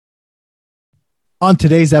On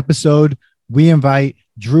today's episode, we invite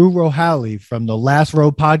Drew Rohaley from the Last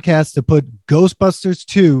Row podcast to put Ghostbusters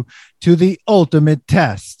 2 to the ultimate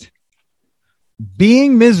test.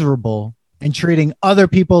 Being miserable and treating other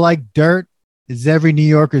people like dirt is every New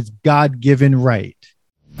Yorker's God-given right.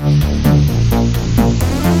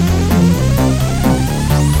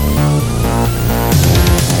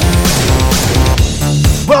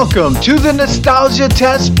 Welcome to the Nostalgia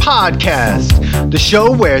Test Podcast, the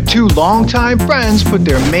show where two longtime friends put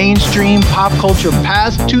their mainstream pop culture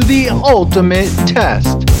past to the ultimate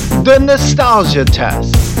test, the Nostalgia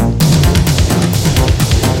Test.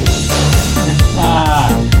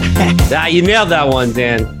 You nailed that one,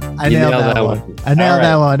 Dan. I nailed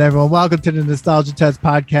that one, everyone. Welcome to the Nostalgia Test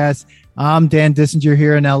Podcast. I'm Dan Dissinger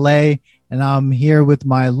here in LA, and I'm here with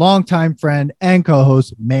my longtime friend and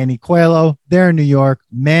co-host, Manny Coelho. They're in New York.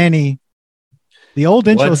 Manny, the old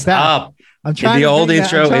intro's back. Up? I'm trying the to old bring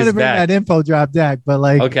intro that, I'm trying is to bring back. that info drop back, but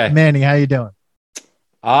Okay. Manny, how you doing?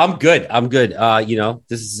 I'm good.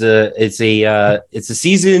 This is it's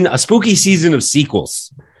a spooky season of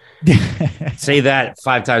sequels. Say that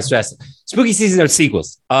 5 times fast. Spooky season of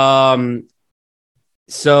sequels.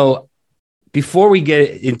 So before we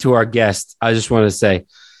get into our guest, I just want to say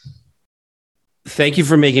thank you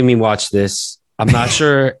for making me watch this. I'm not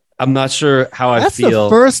sure how I feel. That's the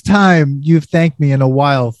first time you've thanked me in a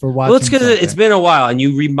while for watching. Well, it's because it's been a while, and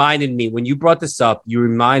you reminded me when you brought this up. You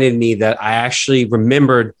reminded me that I actually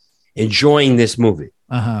remembered enjoying this movie.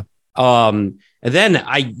 And then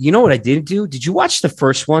you know what I didn't do? Did you watch the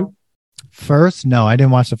first one? First? No, I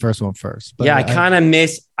didn't watch the first one first. But yeah, I kind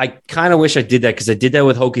of wish I did that because I did that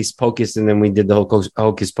with Hocus Pocus, and then we did the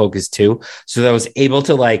Hocus Pocus 2. So that I was able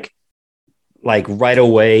to like right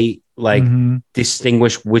away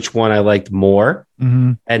distinguish which one I liked more.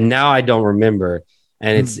 And now I don't remember.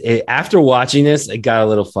 And after watching this, it got a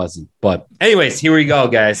little fuzzy. But anyways, here we go,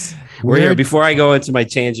 guys. We're here. Before I go into my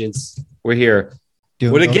tangents, we're here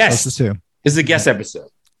with a guest. This is a guest episode.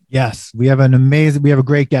 Yes, we have a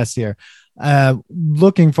great guest here.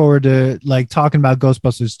 Looking forward to talking about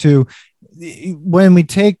Ghostbusters 2. When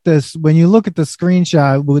you look at the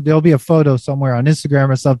screenshot, there'll be a photo somewhere on Instagram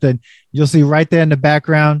or something. You'll see right there in the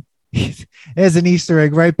background. There's an Easter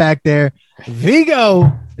egg right back there.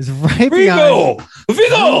 Vigo is right behind.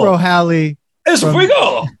 Vigo Rohaley. It's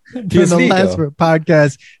Vigo. From the Last Row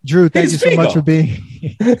podcast. Drew, thank you so much for being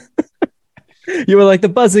here. You were like the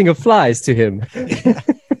buzzing of flies to him.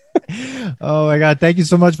 Oh my God. Thank you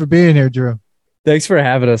so much for being here, Drew. Thanks for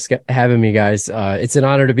having me, guys. It's an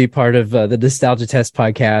honor to be part of the Nostalgia Test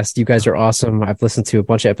podcast. You guys are awesome. I've listened to a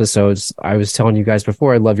bunch of episodes. I was telling you guys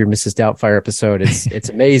before, I love your Mrs. Doubtfire episode. It's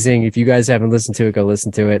amazing. If you guys haven't listened to it, go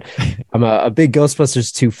listen to it. I'm a big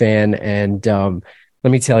Ghostbusters 2 fan, and let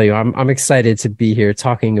me tell you, I'm excited to be here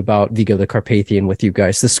talking about Vigo the Carpathian with you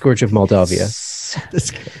guys, the Scourge of Moldavia.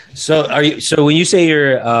 So when you say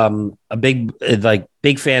you're a big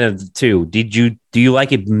fan of the 2, do you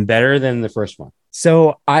like it better than the first one?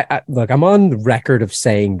 So I look, I'm on the record of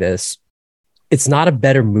saying this. It's not a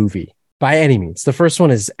better movie by any means. The first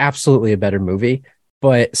one is absolutely a better movie,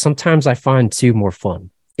 but sometimes I find 2 more fun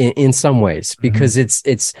in some ways because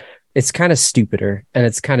it's kind of stupider and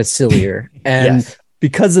it's kind of sillier. And yes.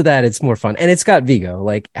 Because of that, it's more fun. And it's got Vigo.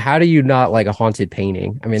 Like, how do you not like a haunted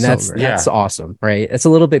painting? I mean, that's awesome, right? It's a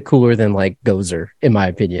little bit cooler than like Gozer, in my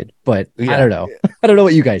opinion. But I don't know. I don't know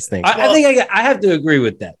what you guys think. I think I have to agree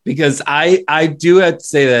with that because I do have to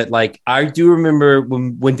say that, like, I do remember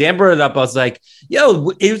when Dan brought it up, I was like, yo,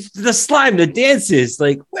 it was the slime, the dances,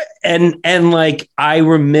 like, and like, I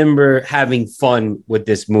remember having fun with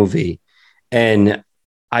this movie. And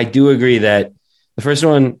I do agree that the first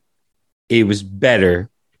one, it was better,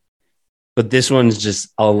 but this one's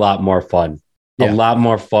just a lot more fun. A lot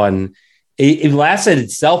more fun. It laughs at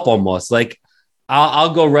itself almost. Like,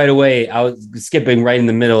 I'll go right away. I was skipping right in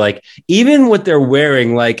the middle. Like, even what they're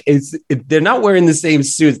wearing, like, they're not wearing the same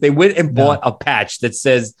suits. They went and bought a patch that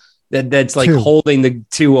says that's like 2. Holding the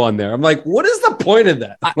 2 on there. I'm like, what is the point of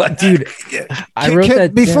that? Dude, I wrote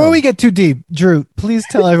that before down. We get too deep. Drew, please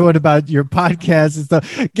tell everyone about your podcast and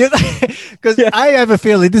stuff. Because I have a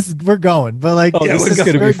feeling we're going, but this is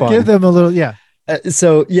going to be fun. Give them a little,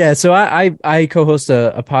 So I co-host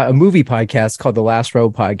a movie podcast called the Last Row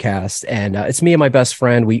podcast, and it's me and my best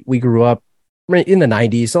friend. We grew up in the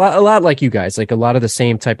 90s, a lot like you guys, like a lot of the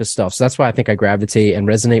same type of stuff. So that's why I think I gravitate and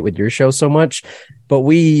resonate with your show so much. But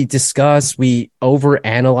we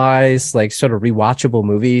overanalyze like sort of rewatchable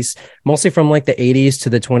movies, mostly from like the 80s to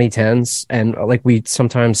the 2010s. And like we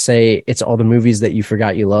sometimes say it's all the movies that you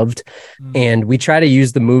forgot you loved. And we try to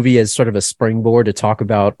use the movie as sort of a springboard to talk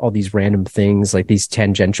about all these random things, like these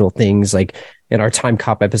tangential things, like in our Time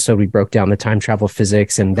Cop episode, we broke down the time travel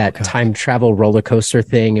physics and that time travel roller coaster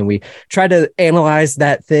thing. And we tried to analyze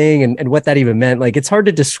that thing and what that even meant. Like, it's hard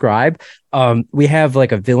to describe. We have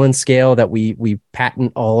like a villain scale that we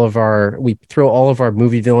patent we throw all of our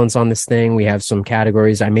movie villains on this thing. We have some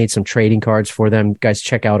categories. I made some trading cards for them. Guys,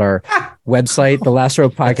 check out our website,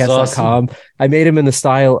 thelastroPodcast.com. Awesome. I made them in the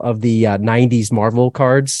style of the 90s Marvel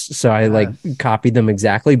cards. So I copied them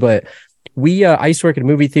exactly. But I used to work at a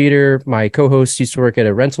movie theater. My co-host used to work at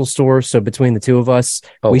a rental store. So between the two of us,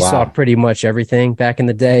 we saw pretty much everything back in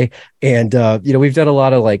the day. And, we've done a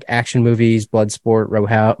lot of like action movies, Bloodsport,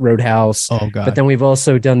 Roadhouse. Oh, God. But then we've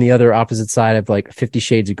also done the other opposite side of like 50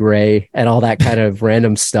 Shades of Grey and all that kind of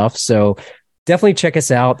random stuff. So definitely check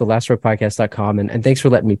us out, thelastroPodcast.com. And thanks for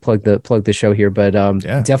letting me plug the show here. But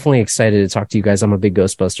definitely excited to talk to you guys. I'm a big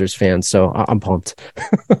Ghostbusters fan, so I'm pumped.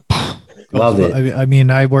 Loved it. I mean,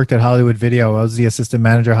 I worked at Hollywood Video. I was the assistant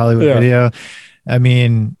manager at Hollywood Video. I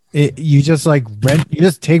mean, you just like you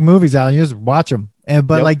just take movies out and you just watch them.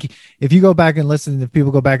 But like, if people go back and listen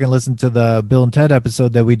to the Bill and Ted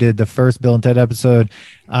episode that we did, the first Bill and Ted episode,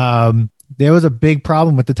 there was a big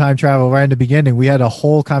problem with the time travel right in the beginning. We had a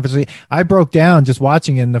whole conversation. I broke down just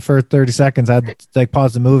watching it in the first 30 seconds. I had to like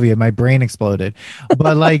pause the movie and my brain exploded.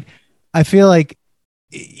 But like, I feel like,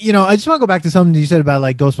 I just want to go back to something you said about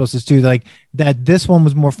like Ghostbusters 2, like that this one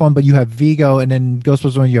was more fun, but you have Vigo, and then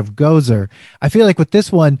Ghostbusters 1, you have Gozer. I feel like with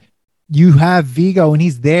this one, you have Vigo and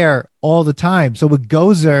he's there all the time. So with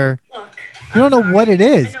Gozer, you don't know what it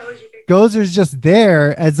is. Gozer's just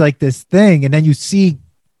there as like this thing, and then you see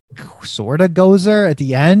sort of Gozer at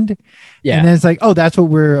the end. Yeah. And then it's like, oh, that's what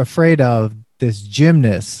we're afraid of, this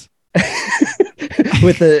gymnast.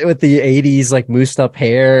 with the 80s like moosed up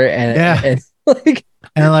hair and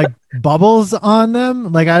like bubbles on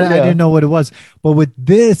them. Like I didn't know what it was, but with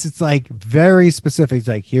this, it's like very specific. It's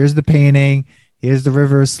like, here's the painting, here's the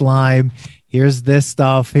river of slime, here's this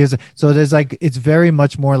stuff. So there's like, it's very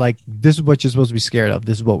much more like, this is what you're supposed to be scared of.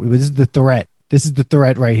 This is the threat. This is the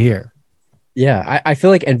threat right here. Yeah. I feel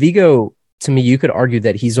like, and Vigo, to me, you could argue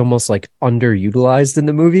that he's almost like underutilized in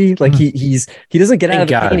the movie. Like he doesn't get out of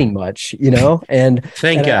the painting much, and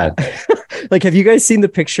thank God. Like, have you guys seen the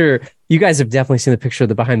picture? You guys have definitely seen the picture of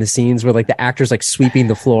the behind the scenes where like the actor's like sweeping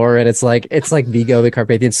the floor, and it's like Vigo the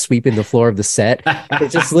Carpathian sweeping the floor of the set. It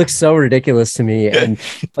just looks so ridiculous to me. And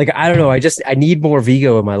like, I don't know. I need more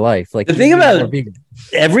Vigo in my life. Like, the thing about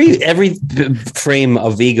every frame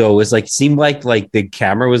of Vigo was like, seemed like the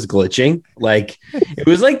camera was glitching. Like, it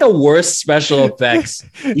was like the worst special effects,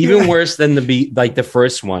 even worse than the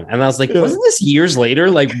first one. And I was like, wasn't this years later?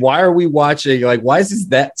 Like, why are we watching? Like, why is this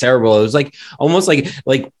that terrible? It was like almost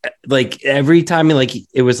like every time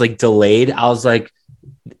it was like delayed, I was like,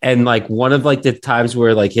 and like one of like the times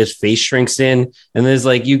where like his face shrinks in, and there's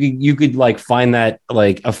like you could like find that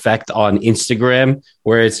like effect on Instagram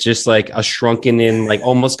where it's just like a shrunken in, like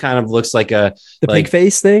almost kind of looks like the pig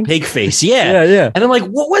face thing. Pig face, yeah. And I'm like,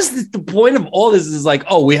 what was the point of all this? Is like,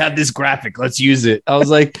 oh, we have this graphic, let's use it. I was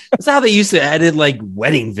like, that's how they used to edit like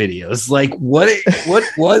wedding videos. Like, what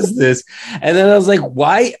was this? And then I was like,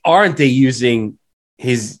 why aren't they using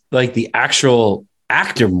his like the actual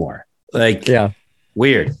actor more? Like,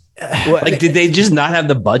 weird. Like, did they just not have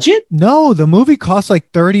the budget? No, the movie cost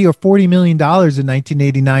like $30 or $40 million in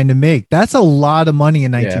 1989 to make. That's a lot of money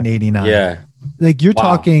in 1989. Yeah. Like, you're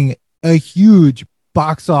talking a huge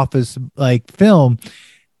box office like film.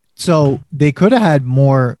 So they could have had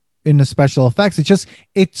more in the special effects.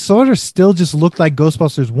 It sort of still just looked like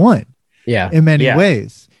Ghostbusters 1. Yeah. In many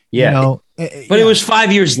ways. Yeah. But it was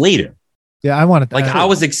 5 years later. Yeah, I wanted like I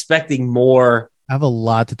was expecting more. I have a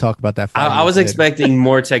lot to talk about that. I was expecting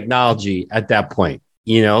more technology at that point.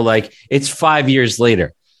 Like, it's 5 years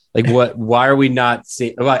later. Like, what? Why are we not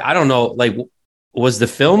seeing? Like, I don't know. Like, was the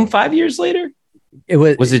film 5 years later? It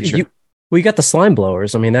was. Was it true? We got the slime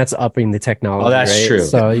blowers. I mean, that's upping the technology. Oh, that's right? true.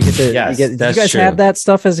 So you get to. Did you guys have that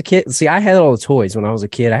stuff as a kid? See, I had all the toys when I was a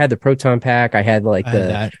kid. I had the proton pack. I had like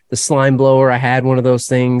the slime blower. I had one of those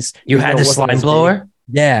things. You had the slime blower?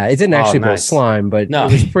 Yeah, it didn't actually blow slime, but it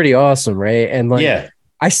was pretty awesome, right? And like,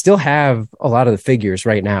 I still have a lot of the figures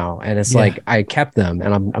right now, and it's like I kept them,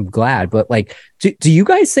 and I'm glad. But like, do you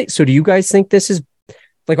guys think? So do you guys think this is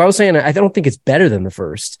like I was saying? I don't think it's better than the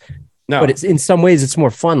first. No, but it's in some ways it's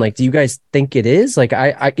more fun. Like, do you guys think it is? Like,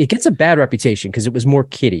 it gets a bad reputation because it was more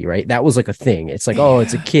kiddie, right? That was like a thing. It's like, oh,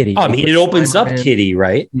 it's a kiddie. I mean, it opens up kiddie,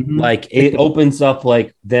 right? Mm-hmm. Like, it opens up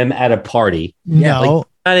like them at a party. Yeah. Like,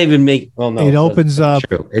 not even make. Well, no, it opens up.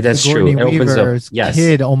 That's true. It opens up. Yes.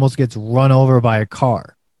 Kid almost gets run over by a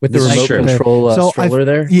car with the remote control stroller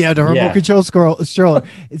there. Yeah, the remote control stroller.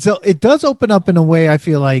 So it does open up in a way. I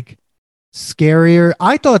feel like scarier.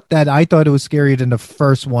 I thought it was scarier than the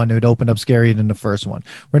first one. It would open up scarier than the first one.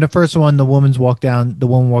 Where in the first one, the woman walks down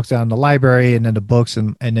the library and then the books,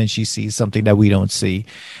 and then she sees something that we don't see.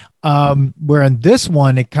 Where in this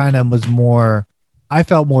one, it kind of was more, I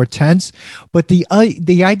felt more tense. But the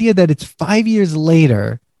idea that it's 5 years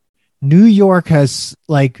later, New York has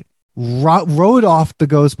like wrote off the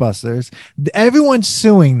Ghostbusters. Everyone's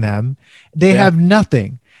suing them. They have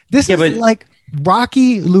nothing. This is like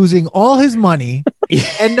Rocky losing all his money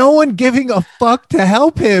and no one giving a fuck to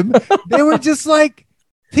help him. They were just like,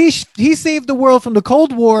 he saved the world from the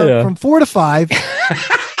Cold War from 4 to 5.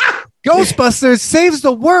 Ghostbusters saves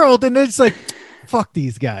the world, and it's like, fuck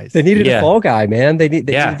these guys. They needed a fall guy, man. They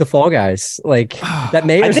needed the fall guys. Like that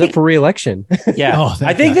mayor's up for re-election. Yeah,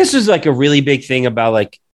 I think this is like a really big thing about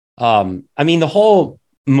like, I mean, the whole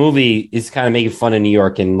movie is kind of making fun of New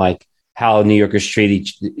York and like how New Yorkers treated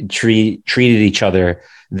each other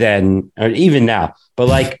then, or even now. But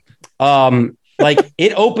like, like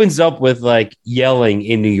it opens up with like yelling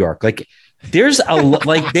in New York. Like there's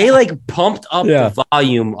like they like pumped up the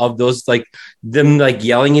volume of those, like them like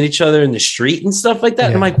yelling at each other in the street and stuff like that.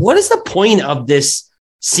 And I'm like, what is the point of this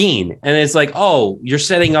scene? And it's like, oh, you're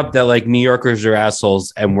setting up that like New Yorkers are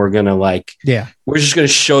assholes, and we're gonna like, we're just gonna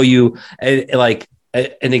show you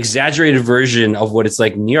an exaggerated version of what it's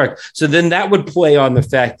like in New York. So then that would play on the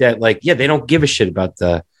fact that like, they don't give a shit about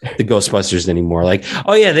the Ghostbusters anymore. Like,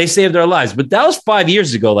 oh yeah, they saved our lives, but that was 5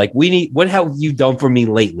 years ago. Like what have you done for me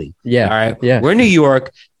lately? Yeah. All right. Yeah. We're in New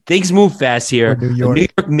York. Things move fast here. New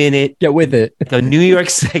York minute. Get with it. The New York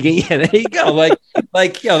second. Yeah, there you go. Like,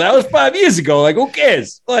 that was 5 years ago. Like, who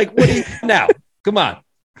cares? Like, what do you now? Come on.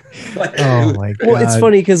 Oh my god! Well, it's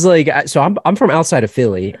funny because like, so I'm from outside of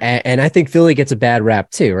Philly, and I think Philly gets a bad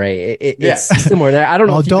rap too, right? It's similar. I don't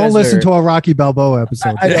know. Oh, don't listen to our Rocky Balboa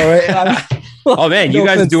episode. I know, right? Oh man, you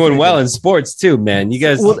guys are doing well in sports too, man. You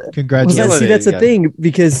guys, congratulations. Well, that's the thing,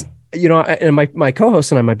 because and my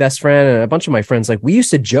co-host and I, my best friend and a bunch of my friends, like we used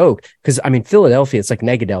to joke because I mean, Philadelphia, it's like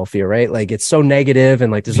Negadelphia, right? Like it's so negative and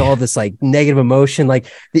like there's all this like negative emotion. Like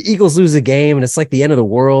the Eagles lose a game and it's like the end of the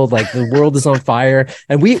world. Like the world is on fire.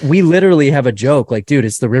 And we literally have a joke like, dude,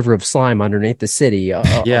 it's the river of slime underneath the city of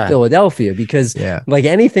Philadelphia, because like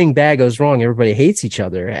anything bad goes wrong, everybody hates each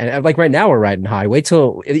other. And like right now we're riding high. Wait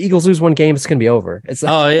till the Eagles lose one game, it's gonna be over. It's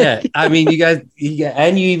like, oh yeah. I mean, you guys,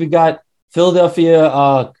 and you even got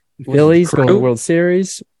Philadelphia. Phillies going to the World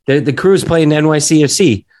Series. The Crew's playing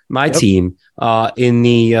NYCFC, my team, in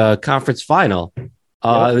the conference final,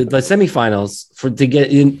 the semifinals to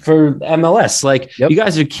get in for MLS. Like you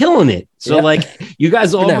guys are killing it. So like you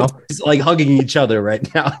guys almost like hugging each other right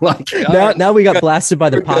now. Like now we got blasted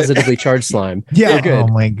by the positively charged slime. Yeah. Oh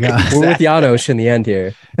my god. We're with Janosch in the end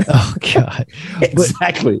here. Oh god.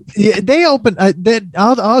 Exactly. They opened.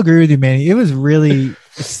 I'll agree with you, Manny. It was really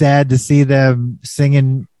sad to see them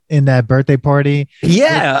singing in that birthday party.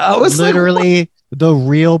 Yeah, I was literally the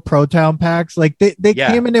real Proton packs. Like they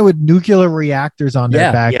came in there with nuclear reactors on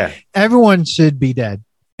their back. Yeah. Everyone should be dead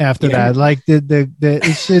after that. Like it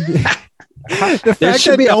should. There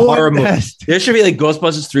should be a horror movie. There should be like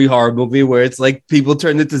Ghostbusters 3 horror movie where it's like people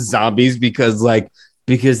turned into zombies because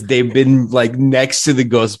they've been like next to the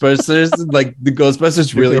Ghostbusters. Like the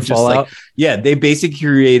Ghostbusters really just fallout. Like they basically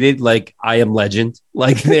created like I Am Legend.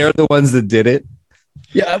 Like they're the ones that did it.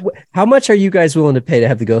 Yeah, how much are you guys willing to pay to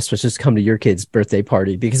have the Ghostbusters come to your kid's birthday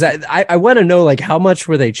party? Because I want to know, like, how much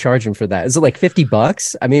were they charging for that? Is it like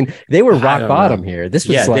 $50? I mean, they were rock bottom here. This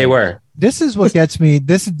was they were. This is what gets me.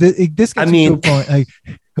 This gets me to a point. Like,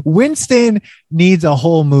 Winston needs a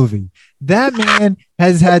whole movie. That man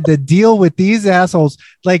has had to deal with these assholes.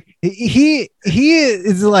 Like he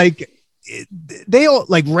is like they all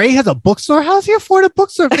like Ray has a bookstore. How's he afford a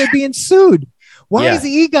bookstore if they're being sued? Why is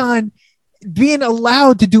Egon being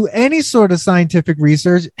allowed to do any sort of scientific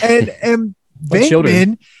research, and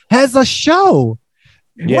Bateman has a show?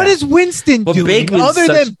 What is Winston doing Bateman's other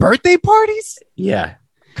than birthday parties? Yeah,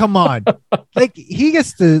 come on. Like he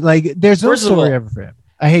gets to like. There's no story ever for him.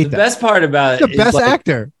 I hate that. Best part about it. The best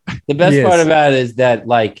actor. The best part about it is that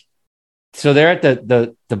like. So they're at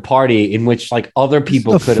the party in which like other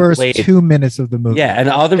people could have played 2 minutes of the movie. Yeah, and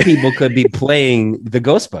other people could be playing the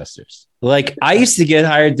Ghostbusters. Like I used to get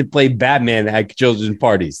hired to play Batman at children's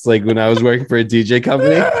parties, like when I was working for a DJ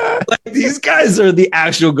company. Like these guys are the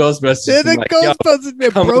actual Ghostbusters. They're the Ghostbusters in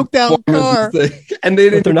their broke down car, and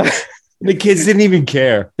they're not. The kids didn't even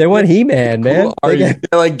care. They want He-Man, man. They're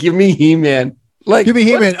like, give me He-Man. Like, give me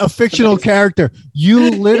He-Man, a fictional character.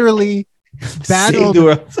 You literally battled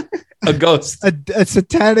a ghost. a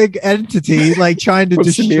satanic entity like trying to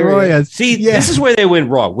destroy us. See, this is where they went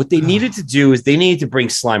wrong. What they needed to do is they needed to bring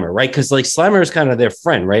Slimer, right? Because like Slimer is kind of their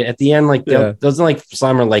friend, right? At the end, like doesn't like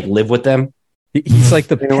Slimer like live with them? He's like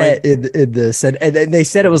the pet in this, and they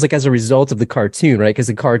said it was like as a result of the cartoon, right? Because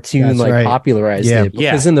the cartoon popularized it.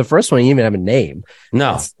 Because in the first one, he didn't even have a name.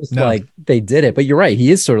 No, it's like they did it. But you're right, he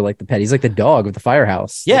is sort of like the pet. He's like the dog of the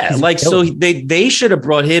firehouse. Yeah, like so they should have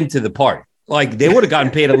brought him to the party. Like they would have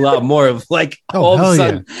gotten paid a lot more of like all of a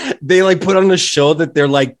sudden they like put on a show that they're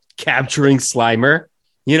like capturing Slimer,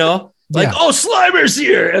 you know? Like, Slimer's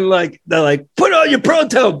here. And like, they're like, put on your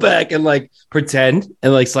proton back and like pretend.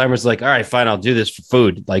 And like, Slimer's like, all right, fine, I'll do this for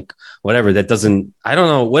food. Like, whatever. That doesn't, I don't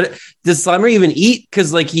know. What does Slimer even eat?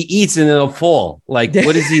 Cause like he eats and it'll fall. Like,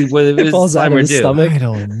 what does Slimer do? Stomach. I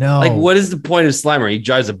don't know. Like, what is the point of Slimer? He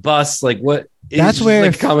drives a bus. Like, what? That's where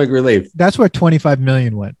like comic relief. That's where 25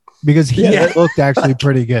 million went because he looked actually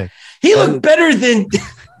pretty good. He looked better than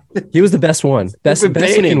he was the best one. Best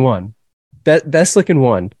looking one. Best looking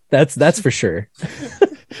one. That's for sure.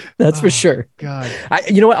 That's for sure. God.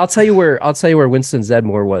 You know what? I'll tell you where Winston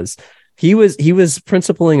Zedmore was. He was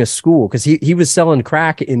principaling a school because he was selling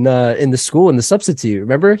crack in the school in the substitute.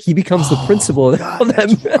 Remember? He becomes the principal. God,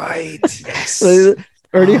 that's right. Yes.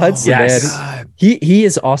 Ernie Hudson, man. He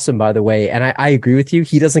is awesome, by the way. And I agree with you.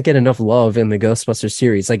 He doesn't get enough love in the Ghostbusters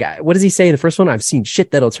series. Like, what does he say in the first one? I've seen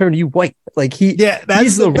shit that'll turn you white. Like he's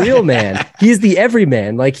the real man. He's the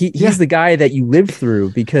everyman. Like he's the guy that you live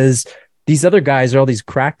through because these other guys are all these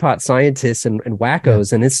crackpot scientists and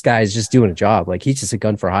wackos, and this guy's just doing a job. Like he's just a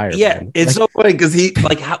gun for hire. Yeah, man. It's so funny because he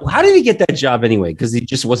like how did he get that job anyway? Because he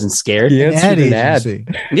just wasn't scared. Yeah, an ad.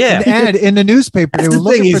 Yeah, an ad in the newspaper. They were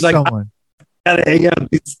looking for someone. Gotta hang out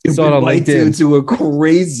with these stupid white dudes who are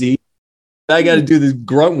crazy. I gotta do this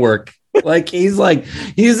grunt work. Like he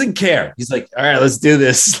doesn't care. He's like, all right, let's do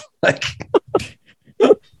this. Like,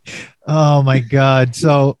 oh my God.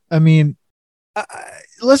 So I mean,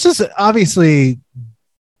 let's just obviously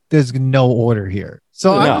there's no order here.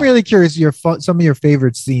 So I'm really curious some of your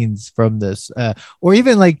favorite scenes from this, or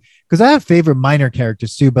even like. Because I have favorite minor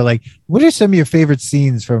characters too, but like, what are some of your favorite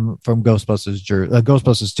scenes from Ghostbusters?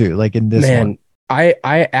 Ghostbusters 2, like in this one?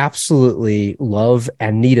 I absolutely love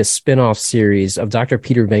and need a spin-off series of Dr.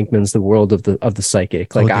 Peter Venkman's The World of the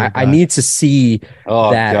Psychic. Like, I need to see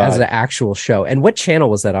that as an actual show. And what channel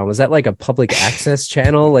was that on? Was that like a public access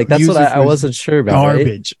channel? Like that's what I wasn't sure about.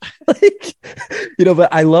 Garbage. Right? Like,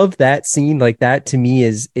 but I love that scene. Like that to me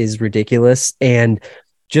is ridiculous. And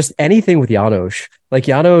just anything with Janosch. Like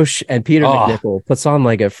Janosch and Peter McNichol puts on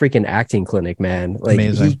like a freaking acting clinic, man. Like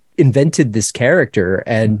amazing. He invented this character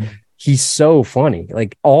and he's so funny.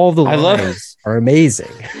 Like all the lines are amazing.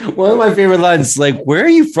 One of my favorite lines is like, where are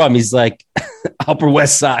you from? He's like, Upper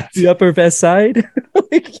West Side. The Upper West Side.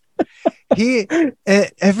 He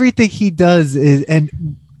everything he does is,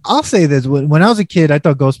 and I'll say this, when I was a kid, I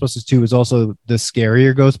thought Ghostbusters 2 was also the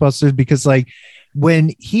scarier Ghostbusters because like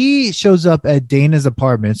when he shows up at Dana's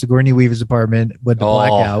apartment, Sigourney Weaver's apartment with the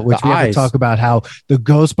blackout, which we have to talk about how the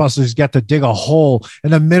Ghostbusters get to dig a hole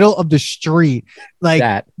in the middle of the street, like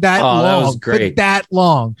that long, that was great. That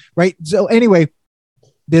long, right? So anyway,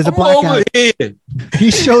 there's a blackout.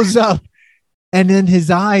 He shows up, and then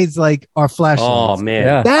his eyes like are flashlights. Oh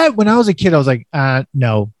man, that when I was a kid, I was like,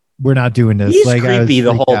 no, we're not doing this. He's like, creepy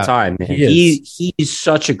the whole time, man. He's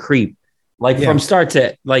such a creep. Like from start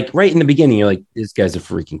to like right in the beginning, you're like, this guy's a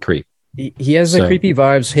freaking creep. He has the creepy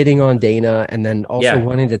vibes hitting on Dana and then also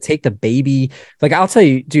wanting to take the baby. Like, I'll tell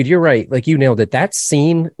you, dude, you're right. Like, you nailed it. That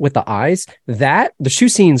scene with the eyes, the shoe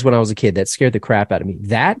scenes when I was a kid that scared the crap out of me.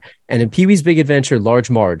 That and in Pee-wee's Big Adventure, Large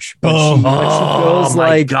Marge. When she goes, my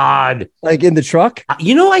like, God. Like in the truck.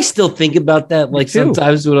 You know, I still think about that. Like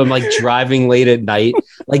sometimes when I'm like driving late at night,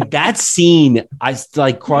 like that scene, I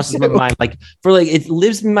like crosses my mind. Like for like, it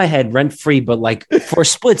lives in my head rent free, but like for a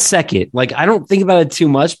split second, like I don't think about it too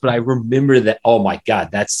much, but I remember that. Oh my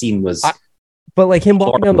God, that scene was. But like him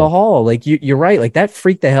walking down the hall, like you're right, like that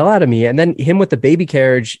freaked the hell out of me. And then him with the baby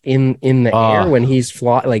carriage in the air when he's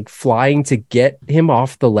flying to get him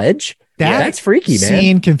off the ledge. That's freaky, man.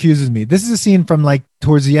 Scene confuses me. This is a scene from like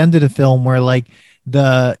towards the end of the film where like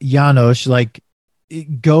the Janosch like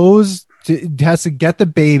has to get the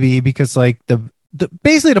baby because like the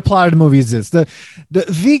basically the plot of the movie is this: the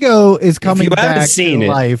Vigo is coming back to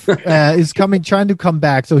life, is trying to come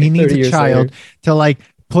back, so he needs a child to like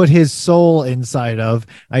put his soul inside of,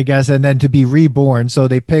 I guess, and then to be reborn. So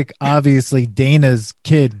they pick obviously Dana's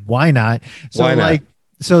kid. Why not? So why not? Like,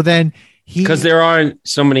 so then because there aren't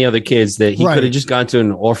so many other kids that he could have just gone to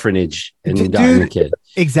an orphanage and gotten a kid.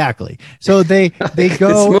 Exactly. So they go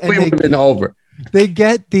this movie would have been over. they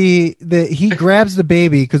get he grabs the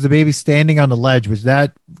baby because the baby's standing on the ledge, which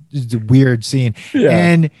that is a weird scene. Yeah.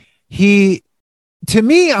 And to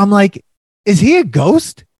me, I'm like, is he a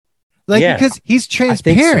ghost? Like, because he's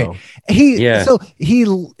transparent. So.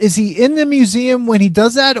 Is he in the museum when he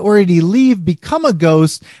does that, or did he leave, become a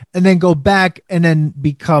ghost, and then go back and then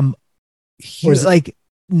become like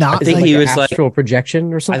not? I think like, he was astral like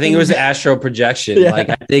projection or something. I think it was astral projection. Yeah. Like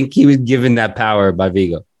I think he was given that power by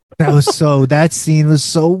Vigo. that scene was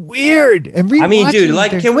so weird. And I mean, dude,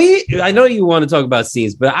 like, can we? I know you want to talk about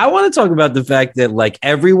scenes, but I want to talk about the fact that like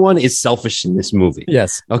everyone is selfish in this movie.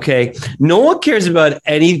 Yes. Okay. No one cares about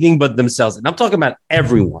anything but themselves, and I'm talking about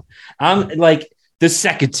everyone. I'm like the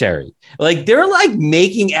secretary. Like they're like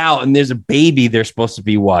making out, and there's a baby they're supposed to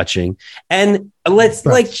be watching. And let's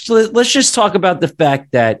just talk about the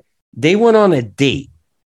fact that they went on a date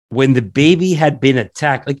when the baby had been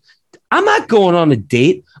attacked. Like, I'm not going on a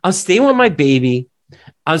date. I'm staying with my baby.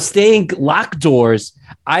 I'm staying locked doors.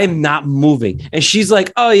 I am not moving. And she's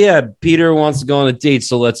like, oh, yeah, Peter wants to go on a date,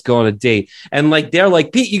 so let's go on a date. And like they're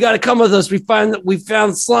like, Pete, you got to come with us. We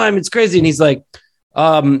found slime. It's crazy. And he's like,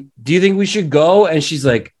 do you think we should go? And she's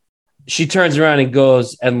like, she turns around and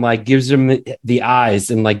goes and like gives him the eyes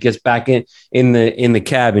and like gets back in the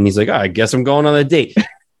cab. And he's like, oh, I guess I'm going on a date.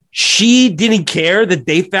 She didn't care that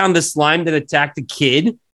they found the slime that attacked the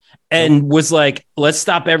kid. And was like, let's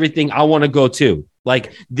stop everything. I want to go too.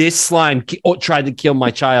 Like this slime tried to kill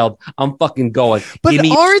my child. I'm fucking going. But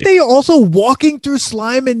aren't they also walking through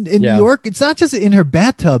slime in New York? It's not just in her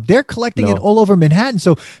bathtub. They're collecting it all over Manhattan.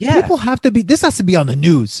 So people have to be, this has to be on the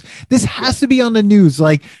news. This has to be on the news.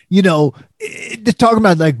 Like, you know, they're talking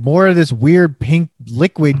about like more of this weird pink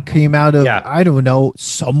liquid came out of, I don't know,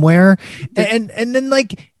 somewhere. And then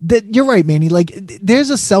like that, you're right, Manny. Like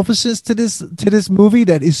there's a selfishness to this movie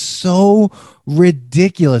that is so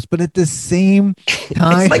ridiculous, but at the same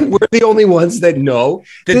time, it's like we're the only ones that know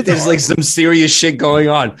that there's like some serious shit going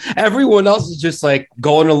on. Everyone else is just like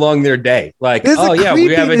going along their day. Like, oh yeah, we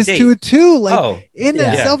have a date to it too. Like in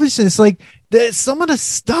that selfishness, like some of the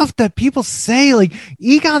stuff that people say, like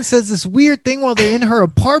Egon says this weird thing while they're in her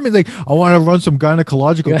apartment, like I want to run some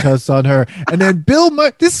gynecological tests on her, and then Bill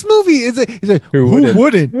Murray, this movie is like who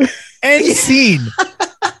wouldn't? End scene.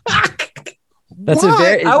 That's a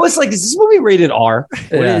very. I was like, is this movie rated R?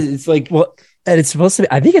 It's like, well, and it's supposed to be.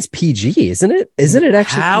 I think it's PG, isn't it? Isn't it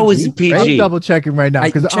actually? How PG? is it PG? I'm double checking right now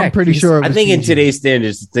because I'm pretty sure. I think PG. in today's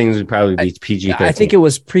standards, things would probably be PG. I think it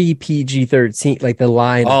was pre-PG 13, like the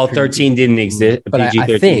line. Oh, 13 didn't exist. But I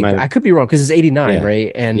think I could be wrong because it's 89,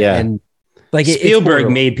 right? And like Spielberg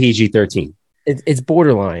made PG 13. It's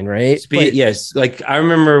borderline, right? Yes, like I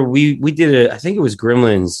remember we did I think it was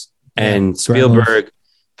Gremlins and Spielberg.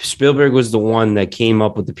 Spielberg was the one that came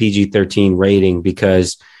up with the PG-13 rating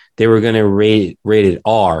because they were going to rate it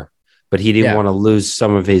R, but he didn't want to lose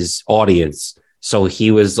some of his audience. So he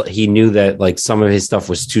knew that like some of his stuff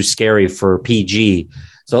was too scary for PG.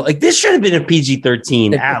 So like this should have been a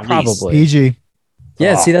PG-13 at least. PG.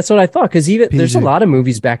 Yeah, see, that's what I thought. Because even there's a lot of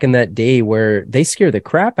movies back in that day where they scare the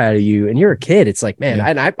crap out of you, and you're a kid. It's like,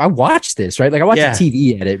 man, I watched this, right? Like I watched the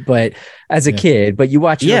TV edit, but as a kid, but you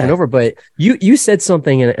watch it over and over. But you said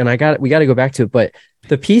something, and we got to go back to it. But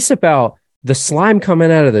the piece about the slime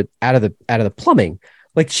coming out of the plumbing.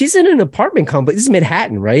 Like she's in an apartment complex. This is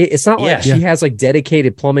Manhattan, right? It's not like she has like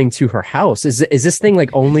dedicated plumbing to her house. Is this thing like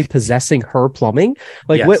only possessing her plumbing?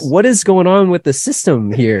 Like what is going on with the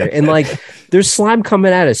system here? And like there's slime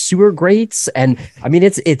coming out of sewer grates, and I mean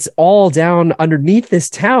it's all down underneath this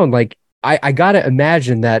town. Like I gotta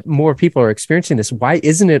imagine that more people are experiencing this. Why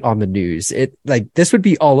isn't it on the news? It like this would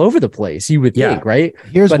be all over the place. You would think, right?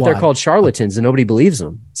 But they're called charlatans, and nobody believes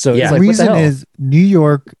them. So it's like, the reason is New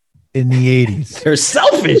York. In the 80s, they're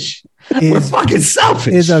selfish. We're fucking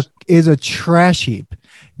selfish. Is a trash heap.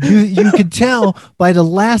 You can tell by the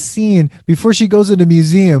last scene before she goes to the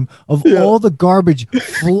museum of all the garbage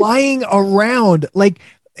flying around. Like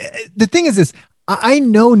the thing is this. I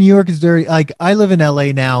know New York is dirty. Like I live in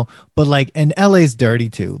LA now, but like, and LA is dirty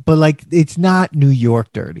too, but like, it's not New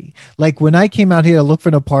York dirty. Like when I came out here to look for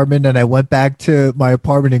an apartment and I went back to my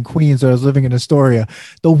apartment in Queens where I was living in Astoria,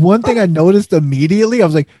 the one thing I noticed immediately, I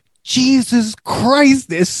was like, Jesus Christ,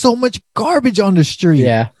 there's so much garbage on the street.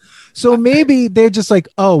 Yeah. So maybe they're just like,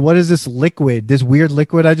 oh, what is this liquid? This weird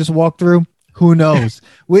liquid I just walked through? Who knows?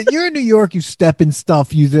 When you're in New York, you step in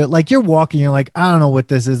stuff. Like you're walking. You're like, I don't know what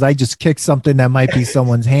this is. I just kicked something that might be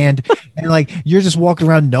someone's hand, and like you're just walking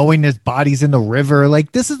around knowing there's bodies in the river.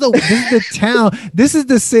 Like this is the town. This is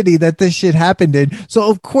the city that this shit happened in. So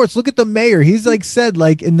of course, look at the mayor. He's like said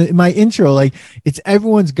like in my intro, like it's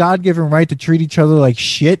everyone's God-given right to treat each other like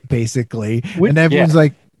shit, basically, and everyone's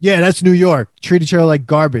like, yeah, that's New York. Treat each other like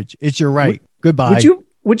garbage. It's your right. Goodbye.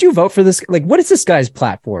 Would you vote for this? Like, what is this guy's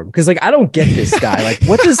platform? Because like, I don't get this guy. Like,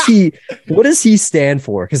 what does he stand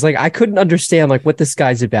for? Because like, I couldn't understand like what this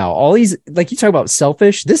guy's about. All he's like, you talk about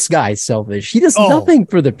selfish. This guy's selfish. He does nothing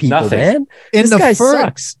for the people, man. This guy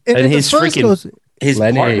sucks. And his freaking his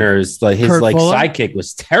partners, like his Kurt like Fuller? Sidekick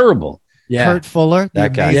was terrible. Yeah, Kurt Fuller,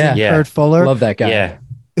 that guy. Yeah, Kurt Fuller, love that guy. Yeah,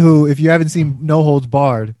 who, if you haven't seen No Holds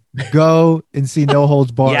Barred, go and see No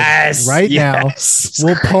Holds Barred now.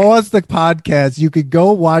 We'll pause the podcast. You could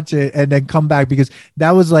go watch it and then come back, because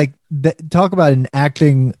that was like talk about an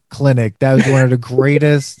acting clinic. That was one of the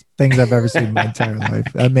greatest things I've ever seen in my entire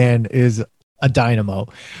life. That man is a dynamo.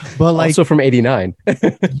 But like also from '89.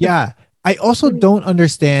 Yeah. I also don't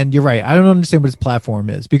understand. You're right. I don't understand what his platform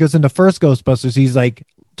is, because in the first Ghostbusters, he's like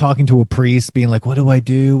talking to a priest being like, what do I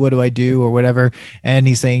do? What do I do? Or whatever. And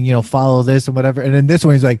he's saying, you know, follow this and whatever. And then this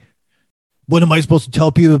one, he's like, what am I supposed to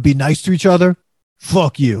tell people to be nice to each other?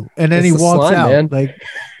 Fuck you. And then he walks slime, out. Man. Like,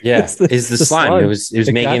 yeah, it's the slime. It was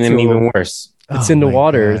making him even worse. It's in the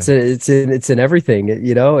water. God. It's in everything.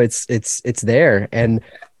 You know, it's there. And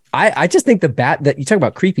I just think that you talk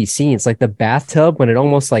about creepy scenes, like the bathtub when it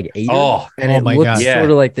almost like ate her, and it looked sort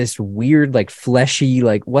of like this weird, like fleshy,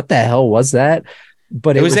 like what the hell was that?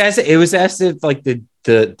 But it was as if like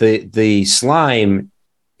the slime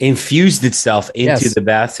infused itself into the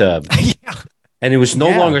bathtub, and it was no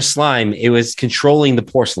longer slime; it was controlling the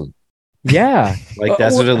porcelain. Yeah, like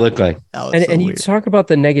that's what it looked like. And you talk about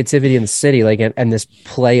the negativity in the city, like, and this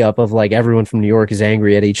play up of like everyone from New York is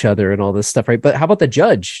angry at each other and all this stuff, right? But how about the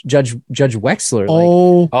Judge Wexler?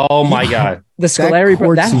 Oh my God, the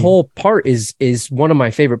Scolari, that whole part is one of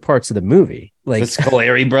my favorite parts of the movie. Like the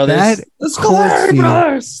Scolari brothers, the Scolari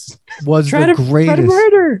brothers was the greatest. Try to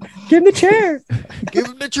murder. Give him the chair. Give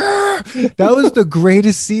him the chair. That was the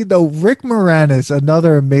greatest scene, though. Rick Moranis,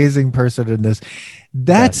 another amazing person in this.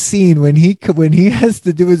 That scene when he has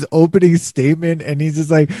to do his opening statement, and he's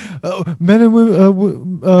just like, men and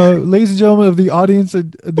women, ladies and gentlemen of the audience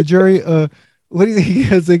and the jury, what do you think? He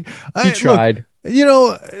has like, he tried. Look, you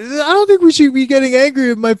know, I don't think we should be getting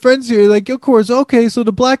angry at my friends here. Like, of course, okay, so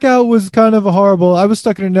the blackout was kind of horrible. I was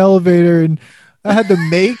stuck in an elevator and I had to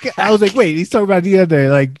make. I was like, wait, he's talking about the other,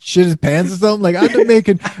 like shit his pants or something. Like I had to make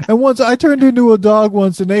it, and once I turned into a dog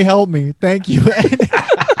once, and they helped me. Thank you.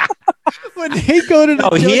 When they go to the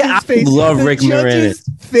judge's face, Rick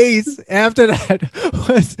Moranis' face after that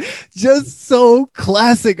was just so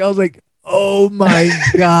classic. I was like, oh my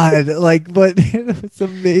God. Like, but it's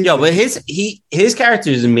amazing. Yo, but his character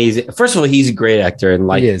is amazing. First of all, he's a great actor, and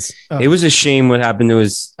like, it was a shame what happened to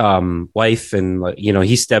his wife, and like, you know,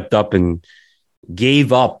 he stepped up and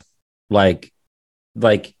gave up like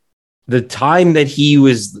the time that he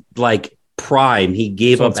was like prime. He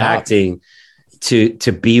gave up acting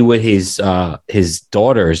to be with his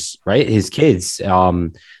daughters, right? His kids.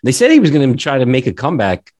 They said he was going to try to make a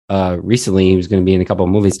comeback recently. He was going to be in a couple of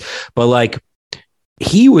movies, but like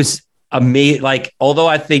he was amazing. Like, although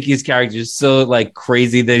I think his character is so like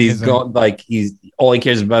crazy that he's gone, like he's all he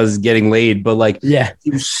cares about is getting laid. But like, he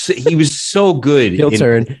was so good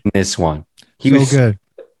in this one. He was good.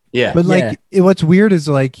 Yeah. But like, what's weird is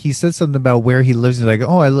like, he said something about where he lives. He's like,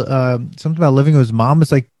 something about living with his mom.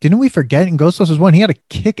 It's like, didn't we forget in Ghostbusters 1, he had a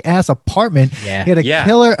kick-ass apartment. Yeah. He had a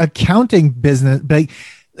killer accounting business. But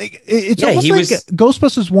like it's almost like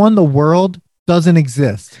Ghostbusters 1, the world doesn't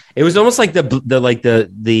exist. It was almost like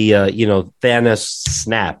the you know, Thanos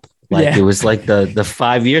snap. Like it was like the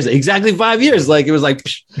 5 years, exactly 5 years. Like it was like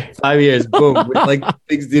 5 years, boom. Like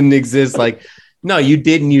things didn't exist. Like, no, you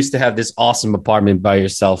didn't used to have this awesome apartment by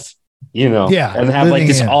yourself, you know, and have like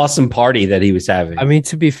this awesome party that he was having. I mean,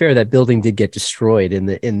 to be fair, that building did get destroyed in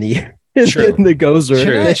the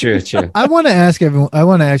Gozer. True. I want to ask everyone. I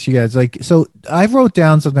want to ask you guys. Like, so I wrote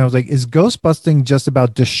down something. I was like, is Ghostbusting just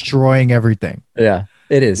about destroying everything? Yeah,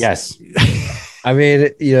 it is. Yes. I mean,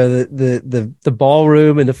 you know, the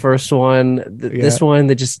ballroom in the first one, this one,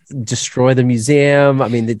 they just destroy the museum. I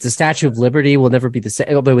mean, the Statue of Liberty will never be the same,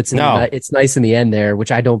 although it's nice in the end there,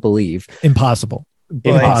 which I don't believe. Impossible.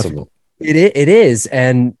 It is,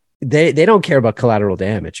 and they don't care about collateral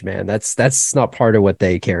damage, man. That's not part of what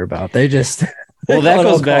they care about. They just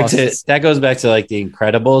that goes back to like The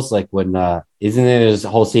Incredibles, like when isn't there this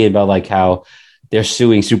whole scene about like how they're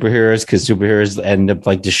suing superheroes because superheroes end up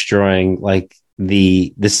like destroying like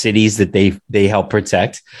the cities that they help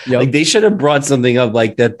protect. Yep. Like they should have brought something up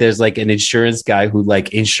like that. There's like an insurance guy who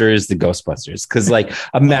like insures the Ghostbusters. Cause like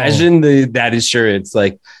imagine that insurance,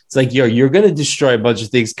 like it's like, yo, you're gonna destroy a bunch of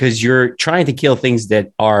things because you're trying to kill things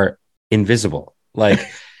that are invisible. Like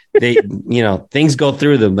they, you know, things go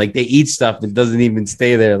through them. Like they eat stuff that doesn't even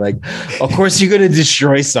stay there. Like, of course you're gonna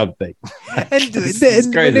destroy something. And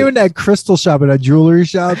when they were in that crystal shop, in that jewelry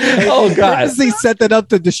shop, oh god, they set that up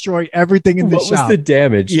to destroy everything in the shop. What was the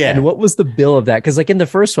damage? Yeah, and what was the bill of that? Because like in the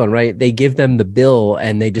first one, right, they give them the bill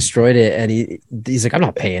and they destroyed it, and he's like, I'm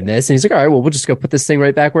not paying this, and he's like, all right, well, we'll just go put this thing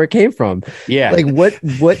right back where it came from. Yeah, like what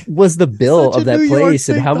was the bill of that place,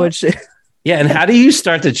 and how much? Yeah, and how do you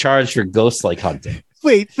start to charge for ghost like hunting?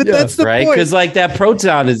 Wait, but that's the right? point. Because like that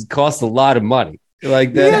proton costs a lot of money.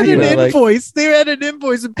 Like that, they had an invoice. They had an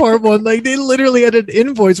invoice in part one. Like they literally had an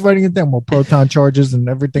invoice writing it down. Well, proton charges and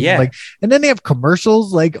everything. Yeah. Like, and then they have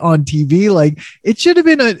commercials like on TV. Like it should have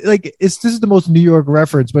been this is the most New York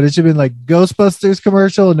reference, but it should have been like Ghostbusters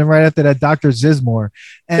commercial, and then right after that, Dr. Zizmore,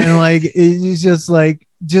 and like it's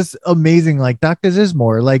just amazing. Like Dr.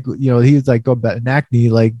 Zizmore, like, you know, he was like, go back, an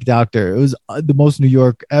acne like doctor. It was the most New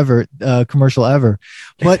York ever commercial ever.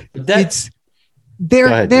 But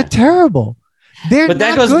they're terrible. They're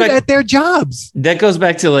not good at their jobs. That goes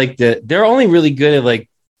back to like they're only really good at like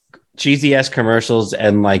cheesy ass commercials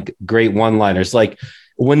and like great one liners. Like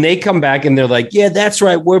when they come back and they're like, yeah, that's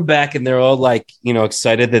right, we're back, and they're all like, you know,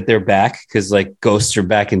 excited that they're back because like ghosts are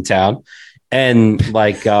back in town, and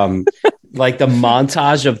like like the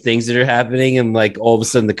montage of things that are happening, and like all of a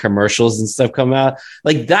sudden the commercials and stuff come out.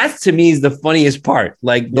 Like that to me is the funniest part.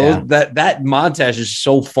 Like that montage is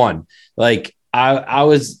so fun. Like I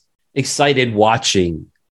was excited watching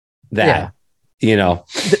that, you know.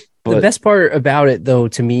 The best part about it, though,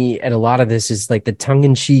 to me, and a lot of this is like the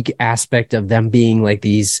tongue-in-cheek aspect of them being like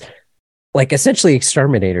these, like essentially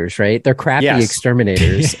exterminators, right? They're crappy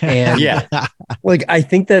exterminators, and like I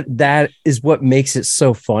think that is what makes it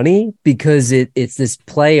so funny, because it's this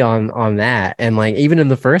play on that, and like even in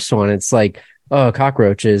the first one, it's like, oh,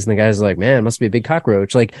 cockroaches, and the guy's like, man, it must be a big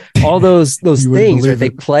cockroach. Like all those things that they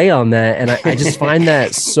play on that, and I just find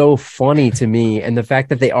that so funny to me. And the fact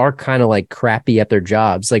that they are kind of like crappy at their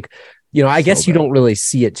jobs, like, you know, I guess you don't really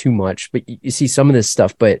see it too much, but you see some of this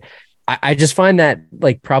stuff. But I just find that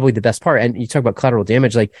like probably the best part. And you talk about collateral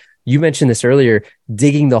damage, like you mentioned this earlier,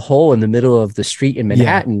 digging the hole in the middle of the street in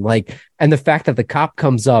Manhattan, like, and the fact that the cop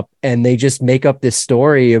comes up and they just make up this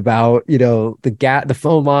story about, you know, the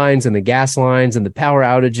phone lines and the gas lines and the power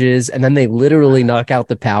outages, and then they literally knock out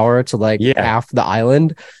the power to like half the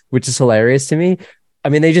island, which is hilarious to me. I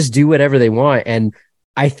mean, they just do whatever they want, and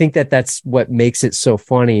I think that that's what makes it so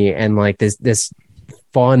funny and like this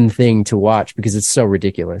fun thing to watch, because it's so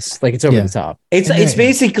ridiculous. Like it's over the top. It's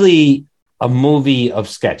basically a movie of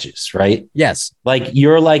sketches, right? Yes. Like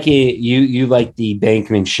you're like you like the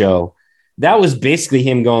Bankman show. That was basically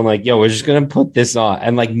him going like, yo, we're just going to put this on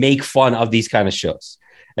and like make fun of these kind of shows.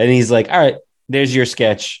 And he's like, all right, there's your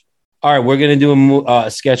sketch. All right, we're going to do a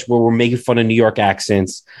sketch where we're making fun of New York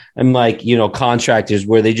accents and like, you know, contractors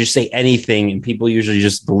where they just say anything and people usually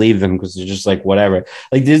just believe them because they're just like, whatever.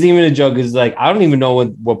 Like there's even a joke is like, I don't even know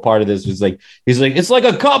what part of this was like. He's like, it's like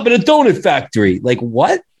a cop in a donut factory. Like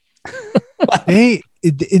what? And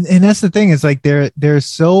that's the thing, is like they're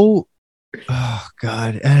so, oh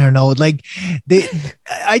god, I don't know, like there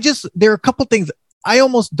are a couple things. I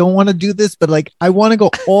almost don't want to do this, but like I want to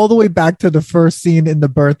go all the way back to the first scene in the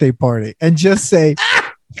birthday party and just say,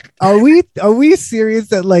 are we serious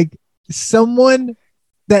that like someone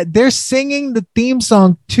that they're singing the theme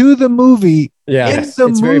song to the movie it's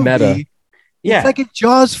very meta. It's like a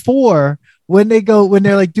Jaws 4 when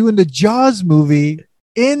they're like doing the Jaws movie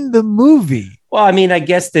in the movie. Well, I mean, I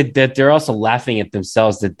guess that they're also laughing at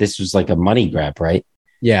themselves that this was like a money grab, right?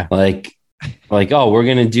 Yeah. Like, oh, we're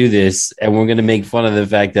going to do this and we're going to make fun of the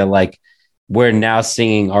fact that like we're now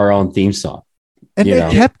singing our own theme song. And they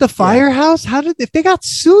kept the firehouse. If they got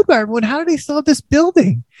sued by everyone, how did they still have this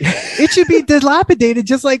building? It should be dilapidated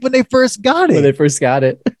just like when they first got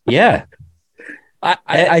it. Yeah.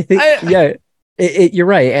 I think, you're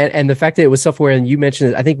right. And the fact that it was software, and you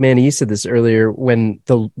mentioned it, I think Manny, you said this earlier, when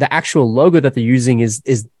the actual logo that they're using is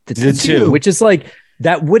the two, which is like,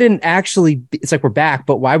 that wouldn't actually be, it's like we're back,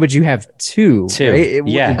 but why would you have two? Right?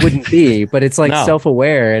 It wouldn't be, but it's like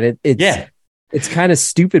self-aware, and it's kind of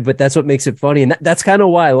stupid, but that's what makes it funny. And that's kind of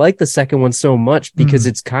why I like the second one so much, because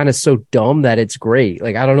it's kind of so dumb that it's great.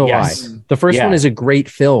 Like, I don't know why. The first one is a great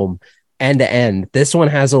film end to end. This one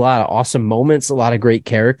has a lot of awesome moments, a lot of great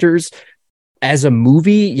characters. as a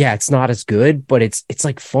movie, yeah, it's not as good, but it's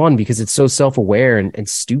like fun because it's so self-aware and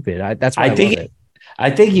stupid. That's why I think love it. I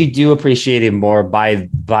think you do appreciate it more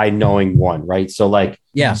by knowing one, right? So like,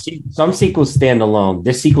 yeah, some sequels stand alone.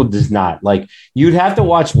 This sequel does not. Like, you'd have to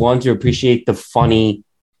watch one to appreciate the funny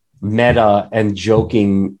meta and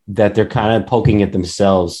joking that they're kind of poking at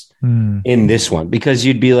themselves in this one, because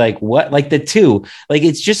you'd be like, what? Like the two, like,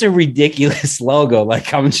 it's just a ridiculous logo.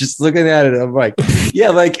 Like, I'm just looking at it, I'm like, yeah,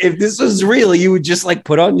 like if this was real, you would just like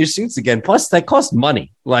put on your suits again. Plus that costs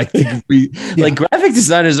money. Like, like graphic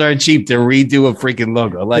designers aren't cheap to redo a freaking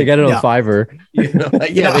logo. Like, they got it on Fiverr. You know,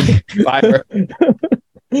 like, Fiverr.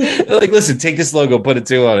 Like, listen, take this logo, put a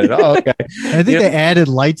 2 on it. Oh, okay. I think they added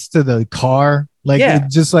lights to the car. Like, it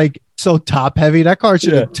just like so top heavy. That car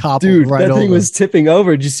should have toppled right over. That thing was tipping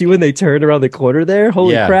over. Did you see when they turned around the corner there?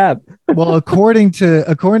 Holy crap. Well, according to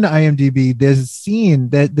IMDb, there's a scene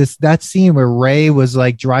that scene where Ray was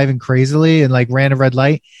like driving crazily and like ran a red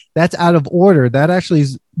light. That's out of order. That actually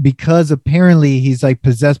is because apparently he's like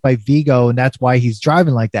possessed by Vigo, and that's why he's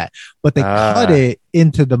driving like that. But they cut it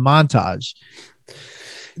into the montage.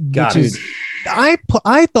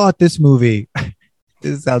 I thought this movie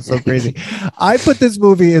this sounds so crazy. I put this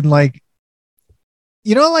movie in like,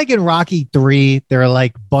 you know, like in Rocky 3, there are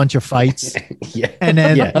like bunch of fights. And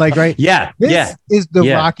then like, right. This is the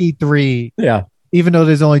Rocky 3. Yeah. Even though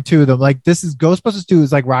there's only 2 of them, like this is Ghostbusters 2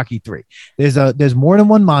 is like Rocky 3. There's more than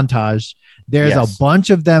one montage. There's a bunch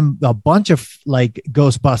of them, a bunch of like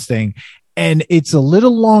ghost busting, and it's a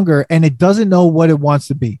little longer, and it doesn't know what it wants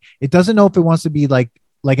to be. It doesn't know if it wants to be like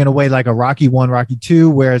in a way like a Rocky 1, Rocky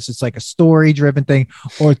 2, where it's just like a story driven thing,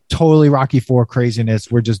 or totally Rocky 4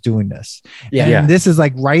 craziness. We're just doing this. And this is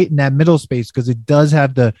like right in that middle space, because it does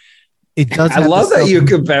have the, I love that you're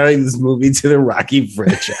comparing this movie to the Rocky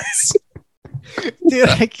franchise. Dude,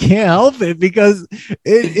 I can't help it because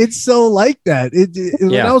it's so like that.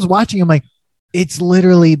 When I was watching, I'm like, it's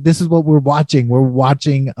literally, this is what we're watching. We're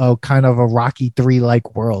watching a kind of a Rocky 3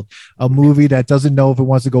 like world, a movie that doesn't know if it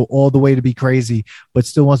wants to go all the way to be crazy, but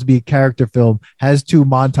still wants to be a character film, has 2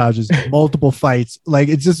 montages, multiple fights. Like,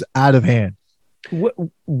 it's just out of hand.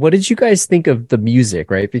 What did you guys think of the music,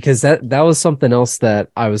 right? Because that was something else that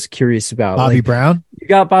I was curious about. Bobby Brown? You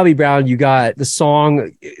got Bobby Brown, you got the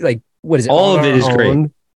song, like, what is it? All of it is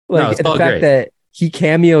great. Like, the fact that he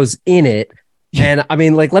cameos in it. And I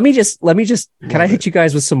mean, like, let me just, can I hit you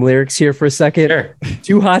guys with some lyrics here for a second? Sure.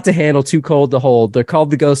 Too hot to handle, too cold to hold. They're called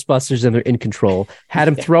the Ghostbusters and they're in control. Had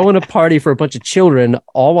him throwing a party for a bunch of children,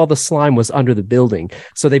 all while the slime was under the building.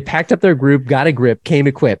 So they packed up their group, got a grip, came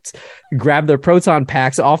equipped, grabbed their proton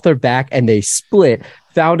packs off their back, and they split.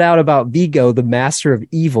 Found out about Vigo, the master of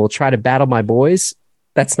evil, try to battle my boys.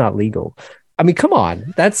 That's not legal. I mean, come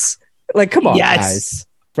on. That's like, come on, guys.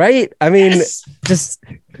 Right? I mean, just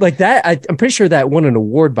like that. I'm pretty sure that won an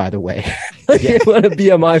award, by the way. It won a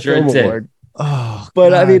BMI Film Award. Oh,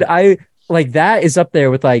 but God. I mean, I like that is up there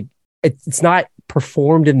with like, it's not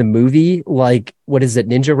performed in the movie like, what is it,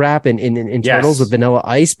 Ninja Rap and in Turtles with Vanilla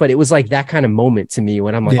Ice, but it was like that kind of moment to me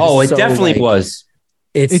when I'm like, it definitely was.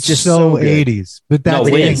 It's just so 80s. But that's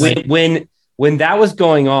when that was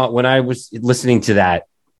going on, when I was listening to that,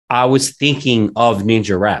 I was thinking of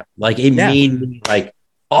Ninja Rap. Like, it made me like,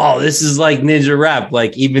 oh, this is like Ninja Rap.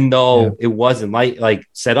 Like, even though it wasn't like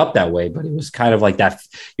set up that way, but it was kind of like that.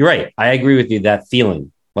 You're right. I agree with you. That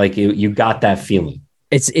feeling, like you got that feeling.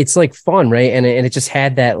 It's like fun, right? And it just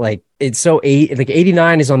had that, like, it's so like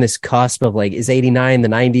 89 is on this cusp of like, is 89 the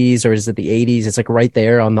 90s or is it the 80s? It's like right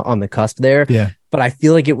there on the cusp there. Yeah. But I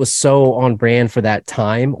feel like it was so on brand for that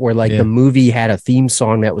time, where like the movie had a theme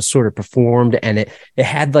song that was sort of performed, and it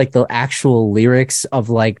had like the actual lyrics of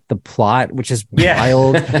like the plot, which is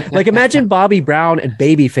wild. Like, imagine Bobby Brown and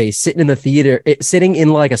Babyface sitting in the theater, sitting in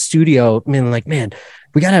like a studio. I mean, like, man,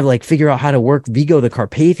 we gotta like figure out how to work Vigo the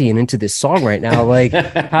Carpathian into this song right now. Like,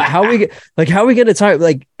 how are we gonna talk?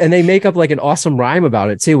 Like, and they make up like an awesome rhyme about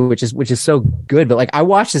it too, which is so good. But like, I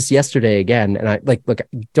watched this yesterday again, and I like, look,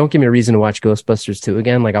 don't give me a reason to watch Ghostbusters 2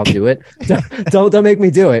 again. Like, I'll do it. don't make me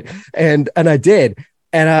do it. And I did.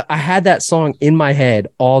 And I had that song in my head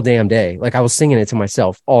all damn day. Like, I was singing it to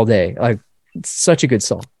myself all day. Like, it's such a good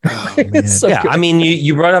song. Oh, It's so good. I mean,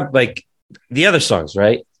 you brought up like the other songs,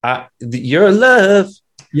 right? Your love,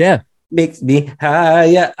 makes me high.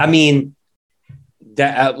 Yeah, I mean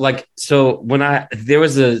that. Like, so when I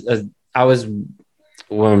was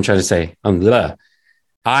what I'm trying to say.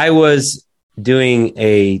 I was doing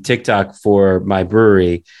a TikTok for my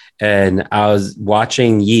brewery, and I was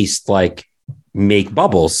watching yeast like make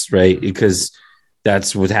bubbles, right? Because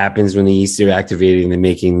that's what happens when the yeast are activating and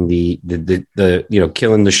making the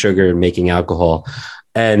killing the sugar and making alcohol.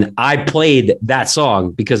 And I played that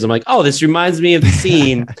song because I'm like, oh, this reminds me of the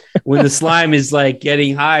scene when the slime is like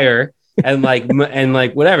getting higher and like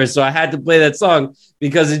whatever. So I had to play that song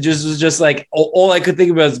because it just was just like all I could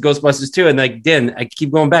think about is Ghostbusters 2. And like, then I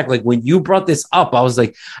keep going back. Like when you brought this up, I was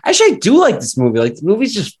like, actually, I do like this movie. Like the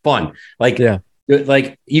movie's just fun. Like, Yeah.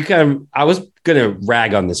 Like I was gonna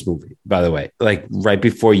rag on this movie, by the way, like right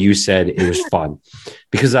before you said it was fun,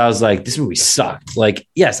 because I was like, this movie sucked. Like,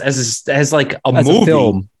 yes, as like a movie,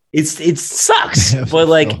 film, it sucks, but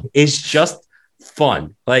like it's just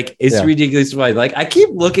fun. Like it's ridiculous fun. Like I keep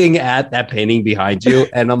looking at that painting behind you,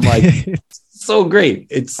 and I'm like, it's so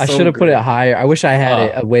great. I should have put it higher. I wish I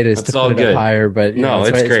had a way to put it up higher, but no,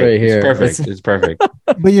 it's great. Right here. It's perfect. It's perfect.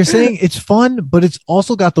 But you're saying it's fun, but it's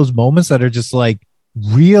also got those moments that are just like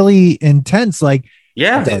really intense. Like,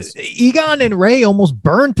 Egon and Ray almost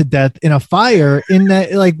burned to death in a fire in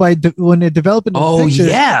that, like when they're developing the picture.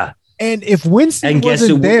 Yeah. And if Winston guess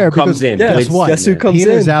wasn't who there, comes because in? guess what? Guess who comes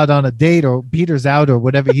Peter's in? out on a date, or Peter's out, or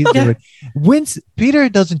whatever he's doing. Peter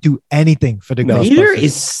doesn't do anything for the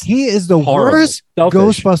Ghostbusters. He is the worst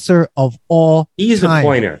Ghostbuster of all He's time. A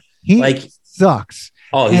pointer. He sucks.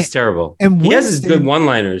 Oh, he's terrible. And he has his good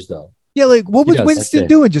one-liners though. Yeah, like what was Winston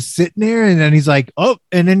doing? Just sitting there, and then he's like, oh,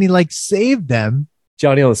 and then he like saved them.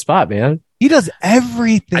 Johnny on the spot, man. He does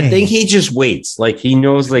everything. I think he just waits. Like he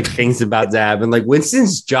knows like things about to happen. Like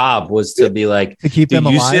Winston's job was to be like, to keep them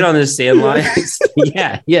alive. You sit on the stand line.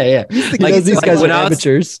 yeah. Like these guys are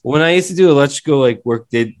amateurs. When I used to do electrical like work,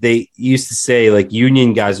 they used to say like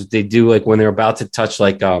union guys, what they do like when they're about to touch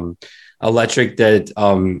like electric that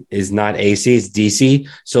is not AC, it's DC.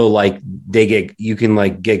 So like you can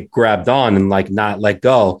like get grabbed on and like not let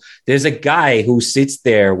go. There's a guy who sits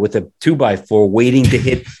there with a 2x4 waiting to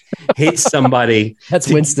hit somebody. That's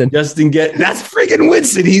Winston. That's freaking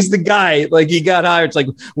Winston. He's the guy. Like he got hired. It's like,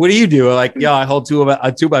 what do you do? Like, yeah, I hold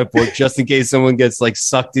a 2x4 just in case someone gets like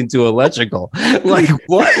sucked into electrical. Like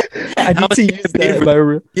what? I need to use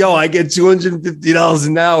that. Yo, I get $250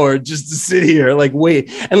 an hour just to sit here. Like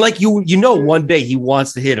wait, and like you one day he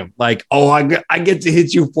wants to hit him. Like, oh, I get to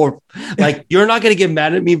hit you for like you're not gonna get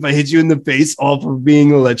mad at me if I hit you in the face all for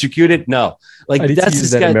being electrocuted. No, like that's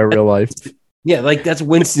his guy in real life. Yeah, like that's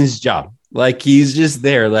Winston's job. Like he's just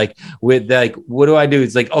there, like with like, what do I do?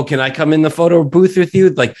 It's like, oh, can I come in the photo booth with you?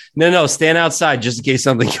 Like, no, stand outside just in case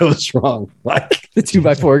something goes wrong. Like the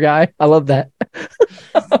 2x4 guy. I love that.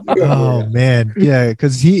 Oh man, yeah,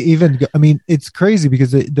 because it's crazy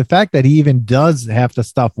because the fact that he even does have the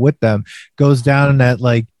stuff with them goes down in that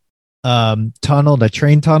like tunnel, the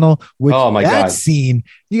train tunnel, which God. Scene,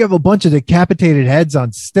 you have a bunch of decapitated heads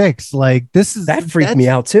on sticks. Like that freaked me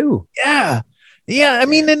out too. Yeah, I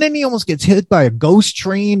mean, and then he almost gets hit by a ghost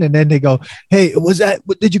train, and then they go, "Hey,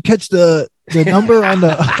 did you catch the number on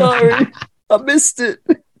the?" Sorry, I missed it.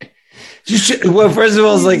 Well, first of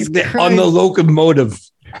all, it's like on the locomotive.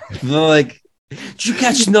 They're like, did you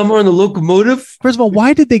catch the number on the locomotive? First of all,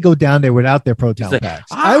 why did they go down there without their proton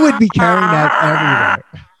packs? I would be carrying that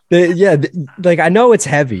everywhere. Like I know it's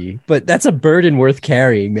heavy, but that's a burden worth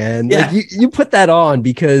carrying, man. Yeah. Like you put that on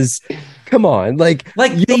because, come on, like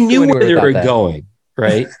they knew where they were going,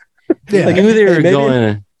 right? Yeah, like knew they were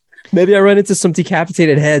going. Maybe I run into some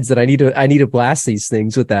decapitated heads that I need to blast these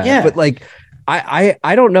things with that. Yeah, but like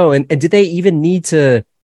I don't know. And did they even need to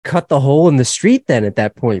cut the hole in the street then at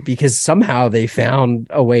that point? Because somehow they found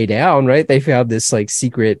a way down, right? They found this like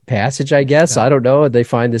secret passage, I guess. Yeah. I don't know. They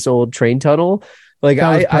find this old train tunnel. Like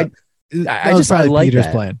I like Peter's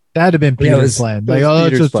that. plan. That'd have been Peter's plan. Like,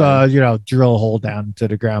 let's just drill a hole down to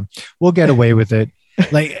the ground. We'll get away with it.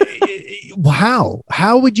 Like,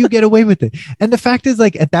 how would you get away with it? And the fact is,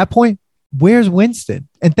 like, at that point, where's Winston?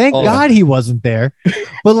 And thank God he wasn't there.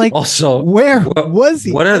 But like, also, where was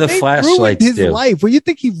he? What are the flashlights? His life. Well, you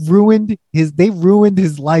think they ruined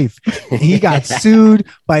his life. He got sued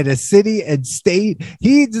by the city and state.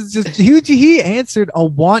 He answered a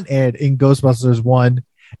want ad in Ghostbusters 1.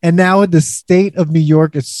 And now the state of New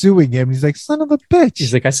York is suing him. He's like, son of a bitch.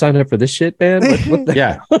 He's like, I signed up for this shit, man. What the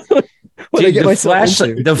yeah. Dude,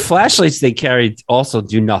 the flashlights they carried also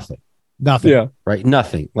do nothing. Nothing. Yeah. Right.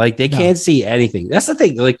 Nothing. Like they can't see anything. That's the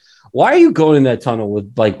thing. Like, why are you going in that tunnel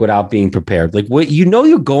without being prepared? Like what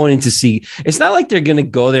you're going in to see. It's not like they're gonna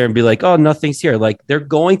go there and be like, oh, nothing's here. Like they're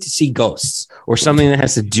going to see ghosts or something that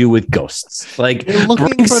has to do with ghosts. Like they're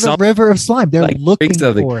looking for the river of slime. They're looking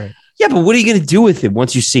for it. Yeah, but what are you gonna do with it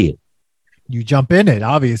once you see it? You jump in it,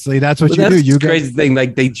 obviously. That's what you do. You crazy thing.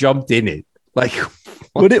 Like they jumped in it. Like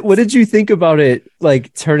what did you think about it?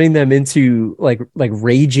 Like turning them into like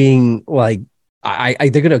raging like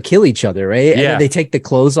they're gonna kill each other, right? And then they take the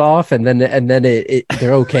clothes off, and then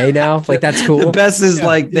they're okay now. Like that's cool. The best is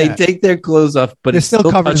they take their clothes off, but it's still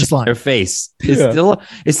covered in slime. Their face.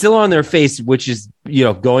 It's still on their face, which is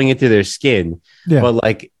going into their skin. Yeah. But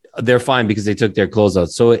like they're fine because they took their clothes out.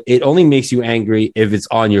 So it only makes you angry if it's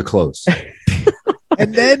on your clothes.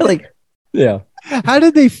 And then how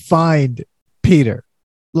did they find Peter?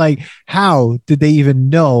 Like, how did they even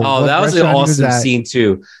know? Oh, that was an awesome scene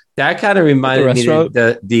too. That kind of reminded me of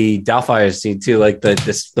the Doubtfire scene too, like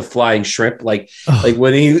the flying shrimp, like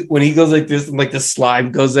when he goes like this, and like the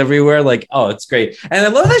slime goes everywhere. Like, oh, it's great. And I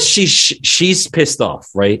love that she's pissed off,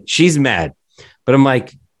 right? She's mad, but I'm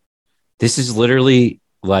like, this is literally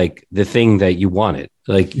like the thing that you wanted.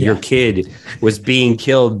 Like your kid was being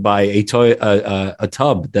killed by a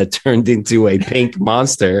tub that turned into a pink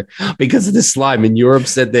monster because of the slime, and you're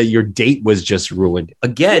upset that your date was just ruined.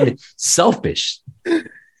 Again, selfish.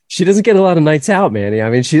 She doesn't get a lot of nights out, Manny. I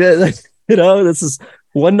mean, she does. This is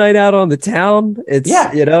one night out on the town. It's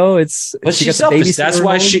it's. But she's selfish.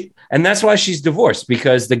 That's why she's divorced,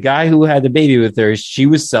 because the guy who had the baby with her, she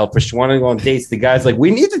was selfish. She wanted to go on dates. The guy's like,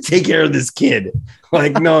 we need to take care of this kid.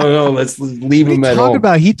 Like, no, let's leave him at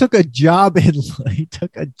home. He took a job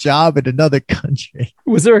in another country.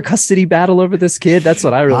 Was there a custody battle over this kid? That's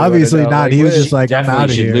what I really obviously not. Like, he was just like, definitely I'm out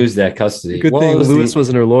of should here. Lose that custody. Good thing Lewis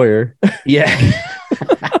wasn't her lawyer. Yeah.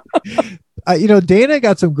 Dana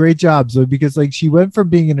got some great jobs though, because like she went from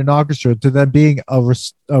being in an orchestra to then being a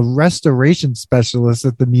restoration specialist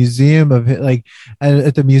at the museum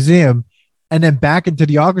at the museum, and then back into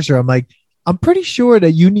the orchestra. I'm like, I'm pretty sure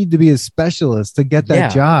that you need to be a specialist to get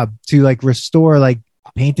that job to like restore like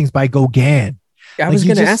paintings by Gauguin. I was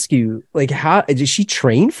going to ask you, like, how did she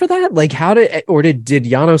train for that? Like, did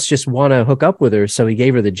Janos just want to hook up with her, so he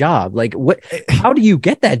gave her the job? Like, how do you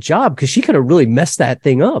get that job? Because she could have really messed that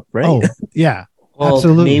thing up, right? Oh, yeah, well,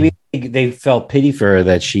 absolutely. Maybe they felt pity for her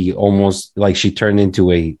that she almost she turned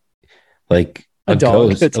into a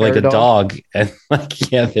ghost, like a dog, and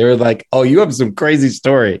they were like, "Oh, you have some crazy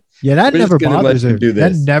story." Yeah, that never bothers her.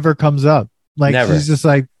 That never comes up. Like, never. She's just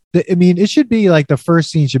like. I mean, it should be like the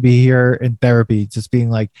first scene should be here in therapy, just being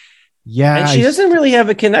like, and she doesn't really have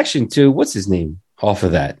a connection to what's his name off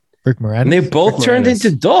of that. Rick Moranis. And they both turned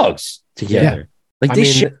into dogs together. Yeah. Like they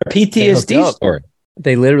share a PTSD story.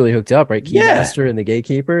 They literally hooked up, right? Keymaster and the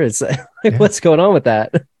gatekeeper. It's like, what's going on with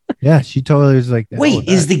that? Yeah, she totally was like, wait,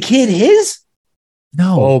 is the kid his?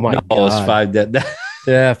 No. Oh my God.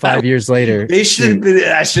 It's 5 years later. They should have been.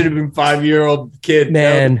 That should have been 5-year-old kid,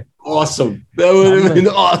 man. Awesome. That would have been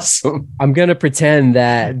awesome. I'm gonna pretend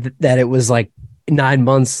that it was like 9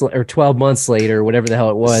 months or 12 months later, whatever the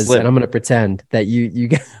hell it was, and I'm gonna pretend that you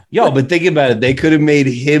got. But think about it. They could have made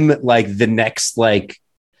him like the next, like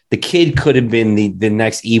the kid could have been the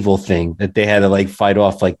next evil thing that they had to like fight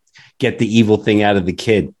off, like get the evil thing out of the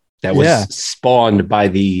kid that was spawned by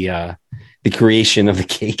the creation of the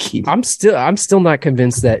gatekeeper. I'm still not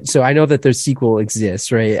convinced that. So I know that their sequel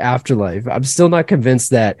exists, right? Afterlife. I'm still not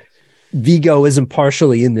convinced that Vigo isn't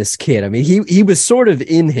partially in this kid. I mean, he was sort of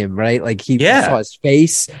in him, right? Like he saw his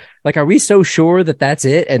face. Like, are we so sure that that's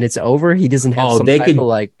it and it's over? He doesn't have some type of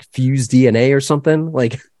like fused DNA or something.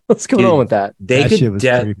 Like, what's going on with that?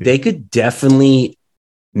 They could definitely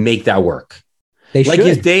make that work. They like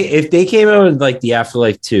should. if they came out with like the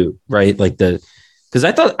Afterlife 2, right? Like because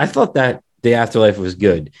I thought that the Afterlife was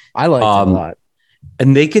good. I liked it a lot.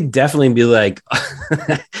 And they could definitely be like,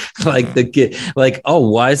 like the kid, like, oh,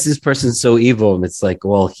 why is this person so evil? And it's like,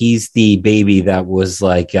 well, he's the baby that was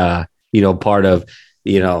like, part of,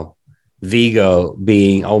 Vigo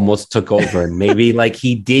being almost took over. And maybe like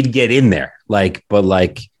he did get in there, like, but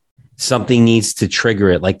like something needs to trigger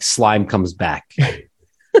it. Like slime comes back.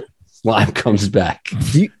 Slime comes back.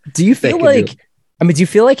 Do you feel like, do you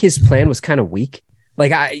feel like his plan was kind of weak?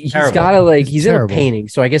 Like he's got to like, he's terrible. In a painting.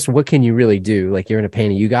 So I guess what can you really do? Like you're in a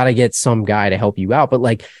painting, you got to get some guy to help you out. But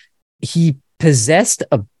like he possessed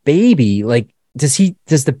a baby. Like, does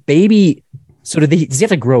the baby, does he have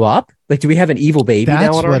to grow up? Like, do we have an evil baby? That's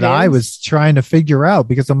now what I was trying to figure out,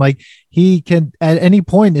 because I'm like, he can at any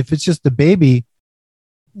point, if it's just the baby,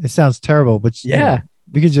 it sounds terrible, but we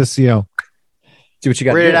could just, do what you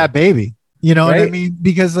got. Rid of that baby. You know what I mean?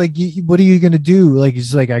 Because like, what are you going to do? Like,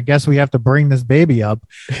 it's like, I guess we have to bring this baby up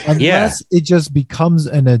unless it just becomes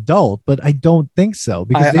an adult. But I don't think so,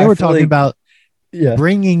 because they were talking about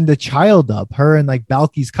bringing the child up, her and like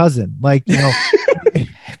Balki's cousin, like, Balki's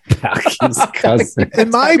cousin. In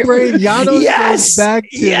my brain, Janos goes back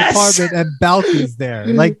to the apartment and Balki's there.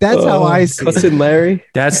 Like, that's how I see cousin it. Larry.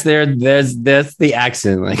 That's the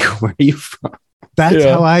accent. Like, where are you from? That's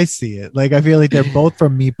how I see it. Like, I feel like they're both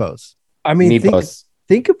from Mypos. I mean, Meatballs.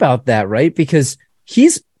 think about that, right? Because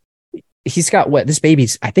he's got what, this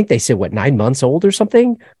baby's, I think they said what, 9 months old or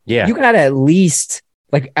something. Yeah. You got to at least,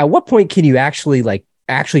 like, at what point can you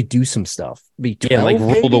actually do some stuff? Be 12, Yeah, like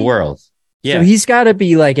rule the maybe? world. Yeah. So he's got to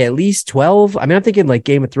be like at least 12. I mean, I'm thinking like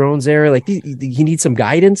Game of Thrones era. Like he needs some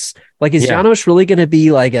guidance. Like, is Janos really going to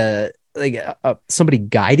be like somebody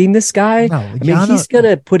guiding this guy? No, I mean, he's going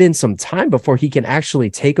to put in some time before he can actually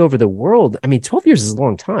take over the world. I mean, 12 years is a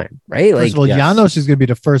long time, right? Like, first of all, Janos is going to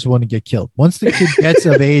be the first one to get killed. Once the kid gets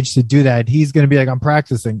of age to do that, he's going to be like, I'm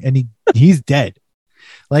practicing, and he's dead.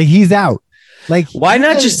 Like, he's out. Like, why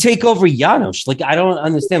not just take over Janos? Like, I don't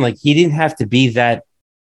understand. Like, he didn't have to be that.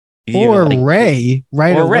 Or Ray,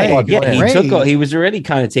 right? Or Ray. away. Yeah, he was already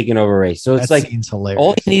kind of taking over Ray. So it's That like scene's hilarious.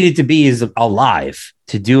 all he needed to be is alive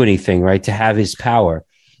to do anything, right? To have his power.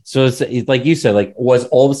 So it's like you said, like, was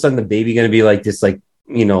all of a sudden the baby going to be like this, like,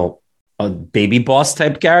 you know, a baby boss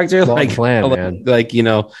type character? Long Like, plan, man. Like, you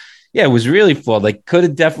know, yeah, it was really flawed. Like, could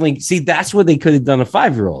have definitely that's what they could have done a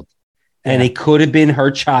 5-year-old, and it could have been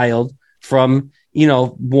her child from, you know,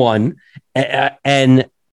 1, and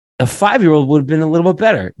a 5-year-old would have been a little bit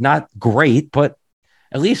better. Not great, but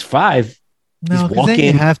at least 5. No, because then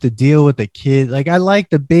you have to deal with the kid. Like, I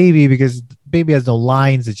like the baby because the baby has no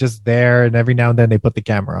lines. It's just there, and every now and then they put the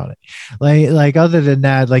camera on it. Like other than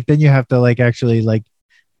that, like then you have to like actually like,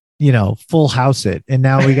 you know, full house it. And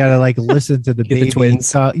now we got to like listen to the baby. The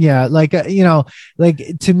twins. Yeah, like you know,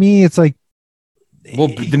 like to me, it's like, well,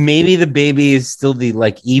 maybe the baby is still the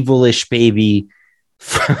like evilish baby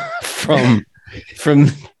from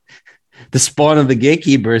the spawn of the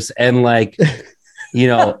gatekeepers, and like, you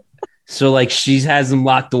know, so like she has them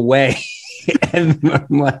locked away, and I'm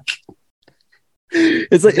like,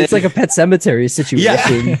 it's like a Pet Cemetery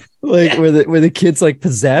situation, like where the kid's like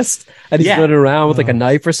possessed and he's running around with like a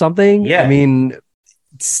knife or something. Yeah, I mean,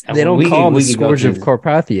 they don't call him the Scourge of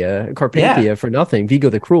Carpathia for nothing. Vigo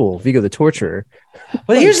the Cruel, Vigo the Torturer.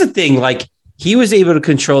 But here's the thing: like, he was able to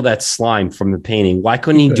control that slime from the painting. Why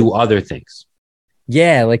couldn't he do other things?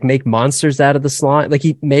 Yeah, like make monsters out of the slime. Like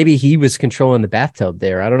he was controlling the bathtub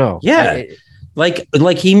there. I don't know. Yeah, like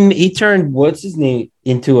he turned what's his name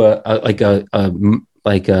into a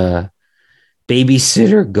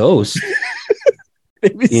babysitter ghost.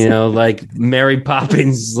 You know, like Mary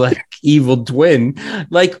Poppins, like evil twin.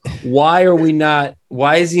 Like, why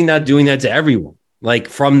is he not doing that to everyone? Like,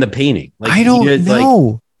 from the painting? Like, I don't know.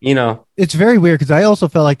 Like, you know, it's very weird because I also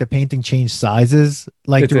felt like the painting changed sizes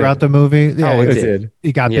like throughout the movie. Yeah, it did.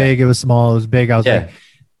 It got big. It was small. It was big. I was like,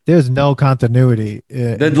 there's no continuity.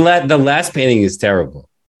 The last painting is terrible.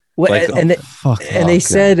 Well, like,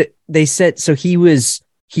 they said so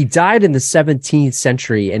he died in the 17th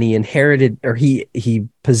century and he inherited, or he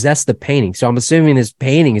possessed the painting. So I'm assuming his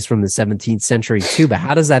painting is from the 17th century too, but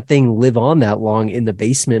how does that thing live on that long in the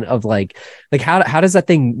basement of like how does that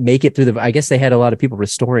thing make it through I guess they had a lot of people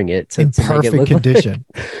restoring it to perfect make it condition.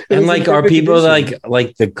 And like, are people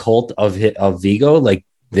like the cult of Vigo, like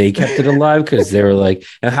they kept it alive because they were like,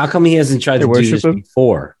 and how come he hasn't tried to do this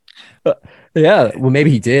before? Yeah, well,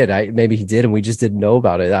 maybe he did. Maybe he did, and we just didn't know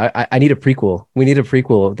about it. I need a prequel. We need a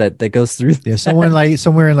prequel that goes through. Yeah,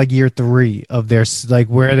 somewhere in like year 3 of their like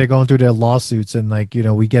where they're going through their lawsuits, and like, you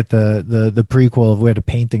know, we get the prequel of where the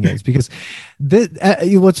painting is, because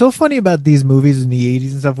what's so funny about these movies in the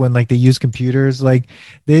 80s and stuff, when like they use computers, like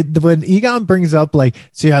when Egon brings up like,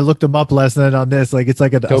 see, I looked them up last night on this, like it's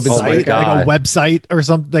like a site, like a website or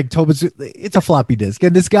something, like Tobin's, it's a floppy disk,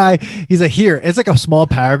 and this guy, he's like, here, it's like a small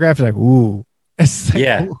paragraph, like, ooh. It's like,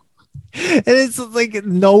 and it's like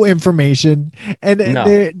no information, and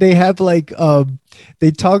they have like they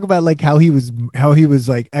talk about like how he was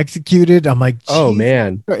like executed. I'm like, oh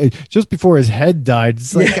man, just before his head died.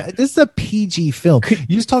 It's like, this is a PG film.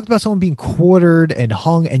 You just talked about someone being quartered and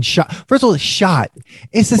hung and shot. First of all, shot.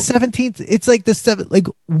 It's the 17th. It's like the 7th. Like,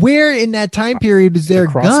 where in that time period is there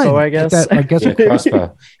a gun? I guess. I guess a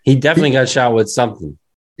crossbow. He definitely got shot with something.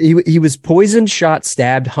 He was poisoned, shot,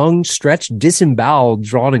 stabbed, hung, stretched, disemboweled,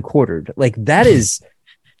 drawn, and quartered. Like, that is,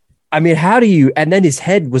 I mean, how do you? And then his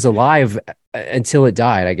head was alive until it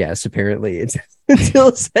died, I guess. Apparently, it's until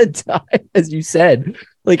his head died, as you said.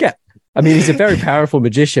 Like, I mean, he's a very powerful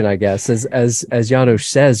magician, I guess, as Janos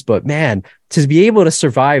says. But man, to be able to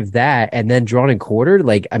survive that and then drawn and quartered,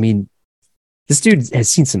 like, I mean, this dude has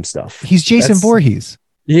seen some stuff. He's Jason Voorhees.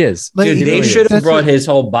 He is. Like, dude, they should have brought his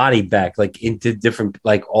whole body back, like into different,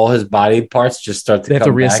 like all his body parts just start to have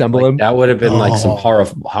to reassemble back. him. That would have been like some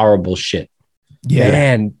horrible shit. Yeah.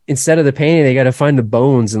 Man, instead of the painting, they got to find the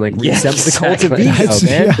bones and like Yeah, reassemble the cult of exactly.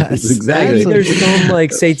 Vigo, man. Yes, Exactly. Maybe there's some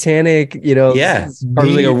like satanic, Yeah.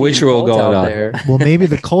 Probably like a ritual cult going out on. there. Well, maybe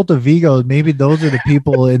the cult of Vigo, maybe those are the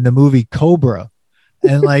people in the movie Cobra.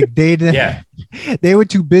 And like they didn't, Yeah. they were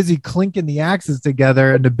too busy clinking the axes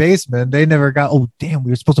together in the basement. They never got, oh, damn, we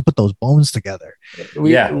were supposed to put those bones together.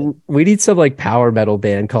 We need some like power metal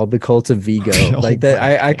band called the Cult of Vigo. Oh Like that,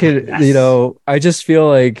 my I could, God, you know, I just feel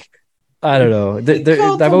like I don't know.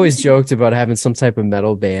 Cult I've of always Vigo. joked about having some type of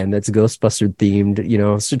metal band that's Ghostbuster themed. You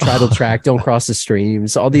know, so title track, "Don't Cross the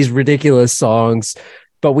Streams," all these ridiculous songs.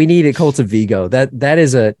 But we need a Cult of Vigo. That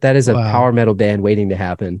is a Wow. power metal band waiting to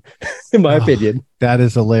happen, in my Oh, opinion. That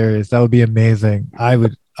is hilarious. That would be amazing. I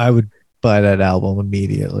would buy that album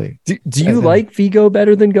immediately. Do you like Vigo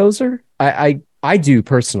better than Gozer? I do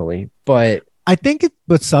personally, but I think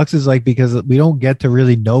what sucks is like because we don't get to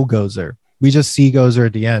really know Gozer. We just see Gozer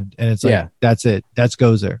at the end, and it's like that's it. That's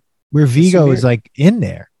Gozer. Where Vigo is like in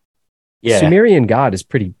there. Yeah. Sumerian god is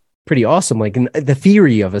pretty awesome. Like the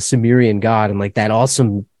theory of a Sumerian god and like that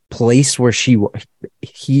awesome place where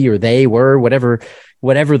he or they were, whatever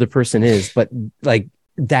the person is, but like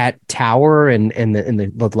that tower and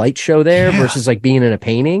the light show there versus like being in a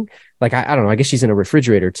painting. Like I don't know. I guess she's in a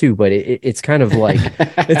refrigerator too, but it's kind of like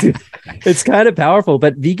it's kind of powerful.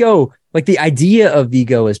 But Vigo, like the idea of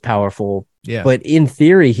Vigo is powerful. Yeah. But in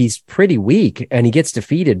theory, he's pretty weak and he gets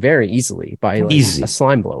defeated very easily by like a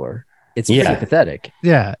slime blower. It's pretty pathetic.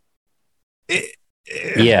 Yeah.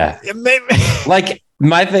 Like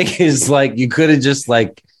my thing is like you could have just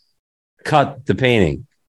like cut the painting.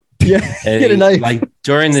 Yeah. And Get a knife. like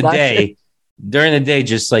during the day,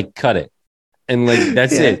 just like cut it. And like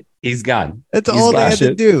that's it. He's gone. That's all they had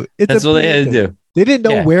to do. That's all they had to do. They didn't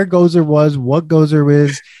know where Gozer was, what Gozer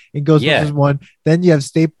is in Ghostbusters 1. Then you have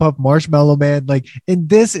Stay Puft Marshmallow Man. Like in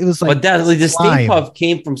this, it was like, but that like the Stay Puft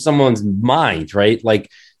came from someone's mind, right?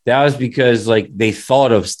 Like that was because like they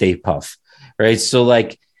thought of Stay Puft, right? So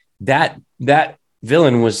like that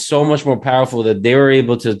villain was so much more powerful that they were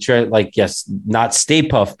able to try, like, yes, not Stay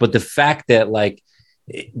Puft, but the fact that like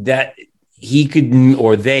that he could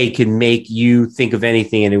or they can make you think of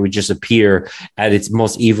anything and it would just appear at its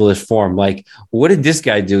most evilest form. Like, what did this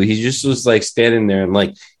guy do? He just was like standing there and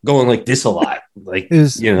like going like this a lot. Like,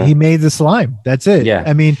 he made the slime. That's it. Yeah.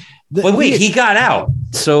 I mean, but wait, he got out.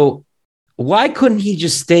 So why couldn't he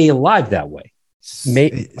just stay alive that way?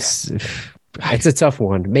 It's a tough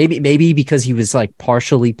one. Maybe because he was like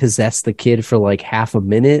partially possessed the kid for like half a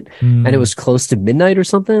minute and it was close to midnight or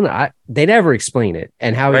something. They never explain it.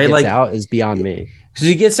 And how he gets out is beyond me. Because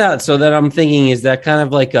he gets out. So then I'm thinking, is that kind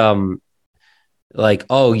of like,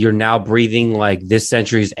 oh, you're now breathing like this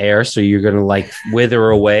century's air. So you're going to like wither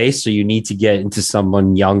away. So you need to get into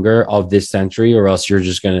someone younger of this century or else you're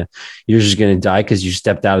just going to die because you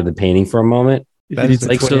stepped out of the painting for a moment. It's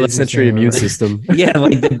like so the century immune system. Yeah,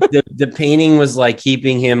 like the painting was like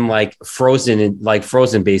keeping him like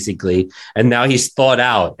frozen basically, and now he's thawed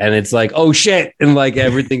out, and it's like oh shit, and like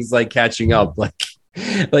everything's like catching up. Like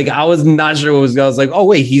I was not sure what was going. I was like, oh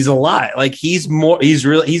wait, he's alive. Like he's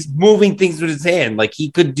moving things with his hand. Like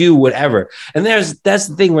he could do whatever. And that's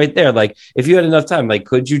the thing right there. Like if you had enough time, like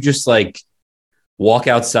could you just like walk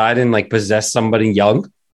outside and like possess somebody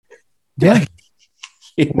young? Yeah,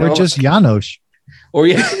 or just Janosch. Or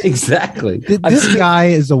yeah, exactly. This guy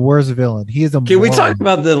is the worst villain. He is a. Can we talk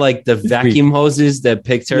about the vacuum hoses that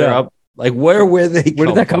picked her up? Like where did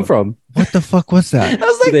that come from? What the fuck was that? I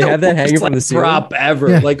was like, they have that hanging from the ceiling? Prop ever.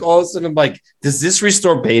 Yeah. Like all of a sudden, I'm like, does this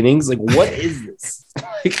restore paintings? Like, what is this?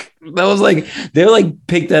 Like that was like they were like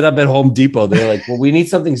picked that up at Home Depot. They're like, well, we need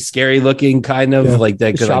something scary looking, kind of like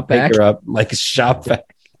that could like, pick her up, like a shop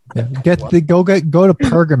vac. Yeah. Go to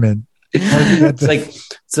Pergamon.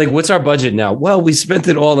 It's like what's our budget now? Well, we spent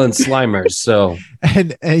it all on Slimers, so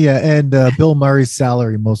and Bill Murray's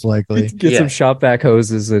salary most likely. Get some shop vac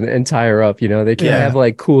hoses and tie her up. You know they can't have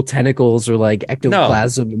like cool tentacles or like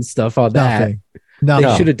ectoplasm and stuff on that. No,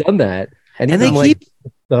 they should have done that. And they keep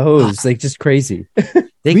the hose like just crazy.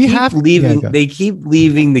 They keep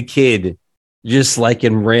leaving the kid just like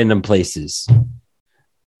in random places.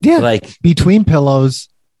 Yeah, like between pillows.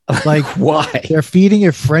 Like why they're feeding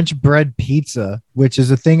you French bread pizza, which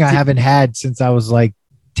is a thing I haven't had since I was like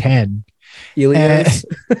 10. And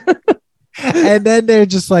then they're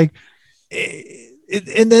just like,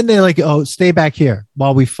 and then they're like, oh, stay back here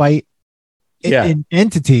while we fight an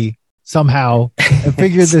entity somehow and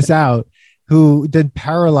figure this out, who then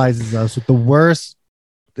paralyzes us with the worst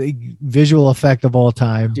visual effect of all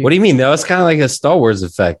time. What do you mean? That was kind of like a Star Wars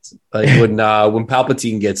effect, like when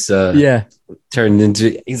Palpatine gets turned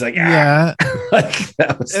into. He's like, yeah. Like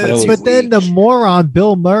that was but then the moron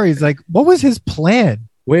Bill Murray's like, what was his plan?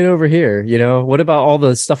 Wait over here. You know, what about all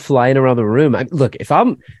the stuff flying around the room? Look, if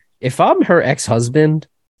I'm her ex-husband,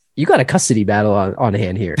 you got a custody battle on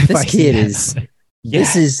hand here. This kid is.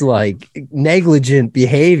 This is like negligent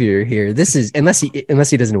behavior here. This is unless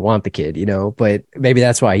he doesn't want the kid, you know, but maybe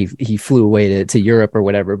that's why he flew away to Europe or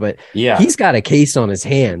whatever. But he's got a case on his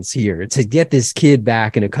hands here to get this kid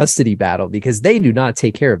back in a custody battle because they do not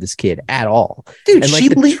take care of this kid at all. Dude, and like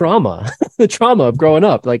the trauma of growing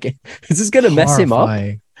up, like is this gonna mess him up?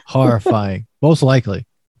 Horrifying, most likely.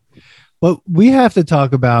 But we have to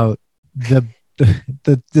talk about the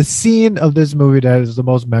scene of this movie that is the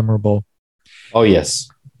most memorable. Oh yes,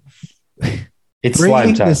 it's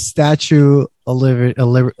bringing slime time. The statue.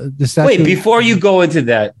 Wait, before you go into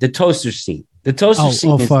that, the toaster scene. The toaster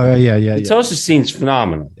scene. The toaster scene's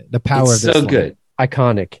phenomenal. The power it's of this so good,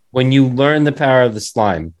 iconic. When you learn the power of the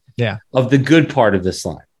slime, of the good part of the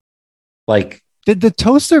slime. Like, did the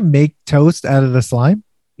toaster make toast out of the slime?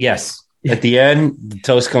 Yes. At the end, the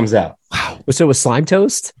toast comes out. Wow. So it was slime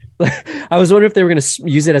toast? I was wondering if they were going to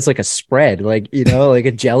use it as like a spread, like, you know, like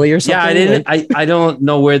a jelly or something. Yeah, I didn't. I don't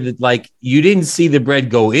know where you didn't see the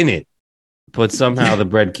bread go in it, but somehow the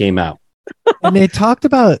bread came out. And they talked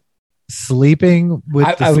about sleeping with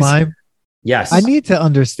the slime. Yes, I need to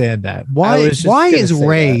understand that. Why is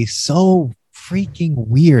Ray so freaking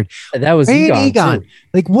weird? That was Egon.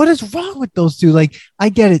 Like, what is wrong with those two? Like, I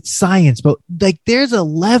get it, science, but like, there's a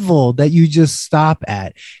level that you just stop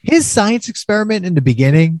at. His science experiment in the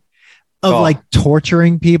beginning of like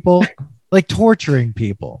torturing people, like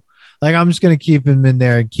I'm just gonna keep him in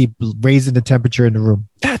there and keep raising the temperature in the room.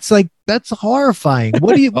 That's horrifying.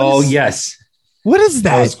 What do you? Yes. What is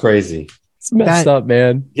that? That was crazy. It's messed up,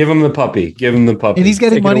 man. Give him the puppy. And he's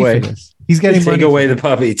getting money for this. He's getting money. Take away the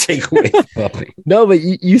puppy. Take away the puppy. No, but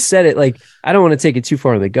you said it. Like, I don't want to take it too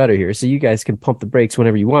far in the gutter here, so you guys can pump the brakes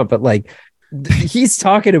whenever you want. But like, he's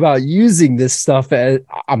talking about using this stuff as,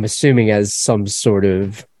 I'm assuming, as some sort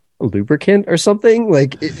of lubricant or something.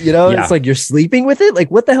 Like, you know, it's like you're sleeping with it.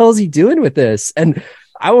 Like, what the hell is he doing with this? And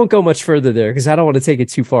I won't go much further there because I don't want to take it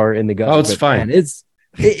too far in the gutter. Oh, it's fine. Man,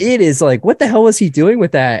 it is like, what the hell was he doing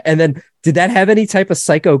with that? And then did that have any type of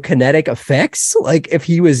psychokinetic effects? Like, if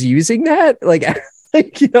he was using that, like,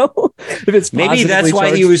 you know, if it's maybe that's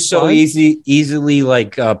why he was so easily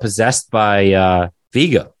like possessed by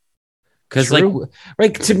Vigo. Because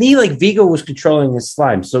like to me, like Vigo was controlling the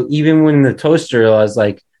slime. So even when the toaster, I was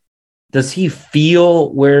like, does he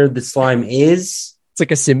feel where the slime is? It's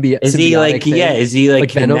like a symbiote. Is he like thing? Is he like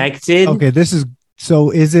connected? Okay,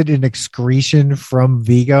 is it an excretion from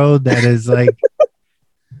Vigo that is like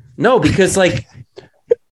no, because like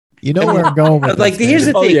you know where I'm going with like here's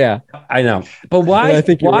the thing. Yeah, I know. But why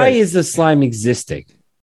is the slime existing?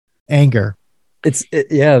 Anger.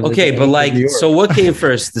 Okay, but like so what came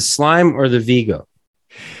first, the slime or the Vigo?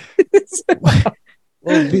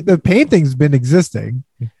 Well, the painting's been existing.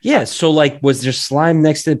 Yeah, so like was there slime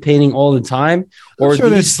next to the painting all the time? Or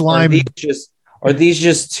are these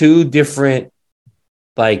just two different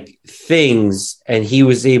like things and he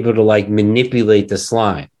was able to like manipulate the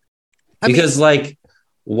slime? Because like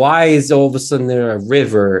why is all of a sudden there a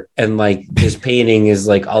river and like this painting is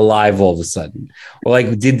like alive all of a sudden? Or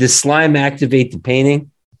like did the slime activate the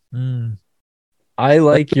painting? I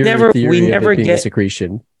like your theory we never get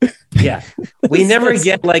secretion. Yeah. We never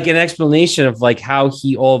get like an explanation of like how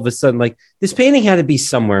he all of a sudden like this painting had to be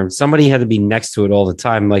somewhere. Somebody had to be next to it all the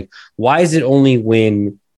time. Like why is it only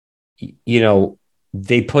when you know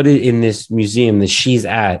they put it in this museum that she's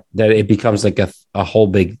at that it becomes like a whole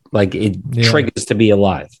big like it triggers to be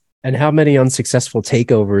alive? And how many unsuccessful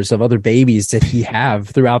takeovers of other babies did he have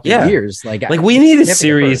throughout the years? Like we need a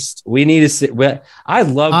series. We need I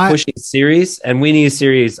love pushing series, and we need a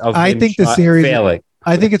series of. I think the series failing.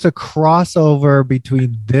 I think it's a crossover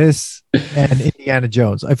between this and Indiana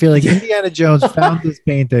Jones. I feel like Indiana Jones found this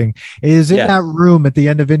painting. It is in that room at the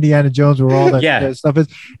end of Indiana Jones where all that stuff is,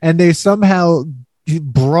 and they somehow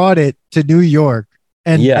brought it to New York,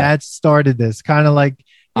 and that started this kind of like.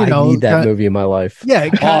 I need that movie in my life. Yeah.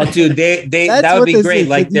 Oh, dude, that would be great.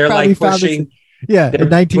 Like they're like pushing.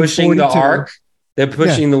 They're pushing the arc. They're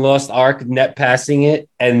pushing the lost arc, net passing it,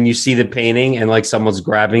 and you see the painting, and like someone's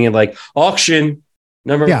grabbing it, like auction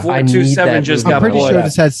number 427 just got. I'm pretty sure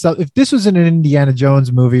this has some. If this was in an Indiana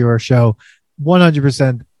Jones movie or a show,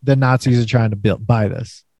 100% the Nazis are trying to buy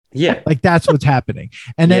this. Yeah, like that's what's happening,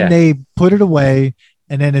 and then they put it away,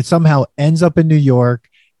 and then it somehow ends up in New York.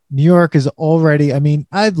 New York is already. I mean,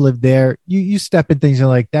 I've lived there. You step in things, you're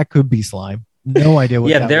like, that could be slime. No idea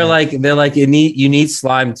what. Yeah, they're like you need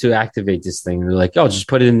slime to activate this thing. They're like, oh, just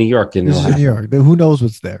put it in New York and this is New York. Who knows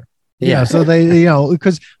what's there? Yeah. So they,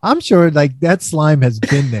 because I'm sure like that slime has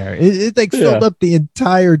been there. It like filled up the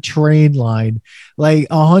entire train line, like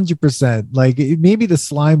 100%. Like maybe the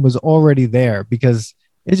slime was already there because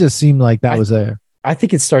it just seemed like that was there. I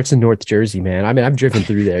think it starts in North Jersey, man. I mean, I've driven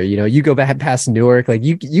through there. You go back past Newark, like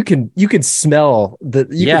you can smell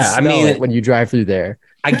it when you drive through there.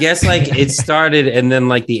 I guess like it started, and then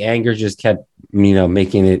like the anger just kept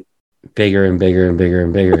making it bigger and bigger and bigger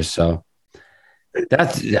and bigger. So.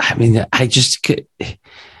 This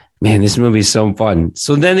movie is so fun.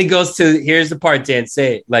 So then it goes to, here's the part, Dan,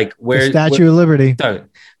 say it. Like where the Statue of Liberty.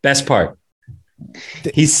 Best part.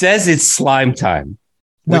 He says it's slime time.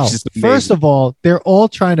 No, first of all, they're all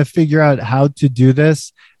trying to figure out how to do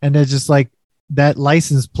this. And they're just like, that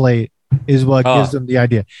license plate is what gives them the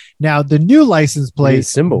idea. Now, the new license plate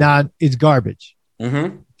is garbage.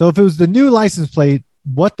 Mm-hmm. So if it was the new license plate,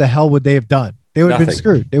 what the hell would they have done? They would have been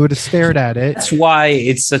screwed. They would have stared at it. That's why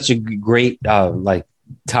it's such a great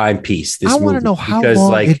timepiece. I want to know how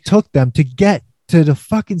long it took them to get to the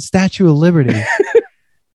fucking Statue of Liberty.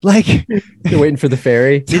 Like they're waiting for the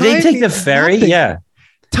ferry. Did they take the ferry? Nothing. Yeah.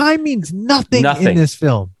 Time means nothing in this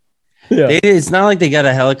film. Yeah. It's not like they got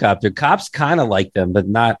a helicopter. Cops kind of like them, but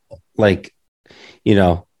not like,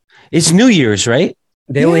 it's New Year's, right?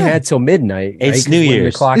 They only had till midnight. It's New Year's. When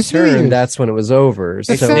the clock turned, that's when it was over.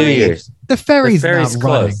 It's New Year's. The ferry's not closed.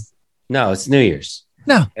 Running. No, it's New Year's.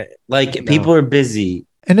 No. Like people are busy.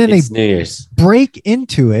 And then it's New Year's. Break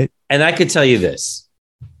into it. And I could tell you this.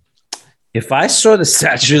 If I saw the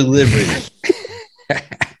Statue of Liberty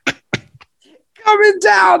coming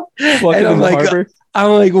down, and I'm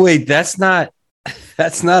like, wait, that's not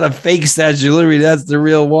a fake Statue of Liberty. That's the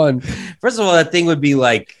real one. First of all, that thing would be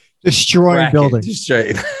like destroying buildings.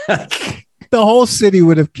 The whole city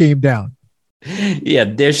would have came down. Yeah,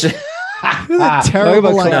 there's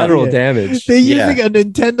terrible collateral damage. They're using a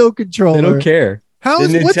Nintendo controller. They don't care. The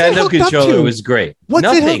Nintendo controller was great. What's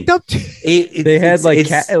it hooked up to? They had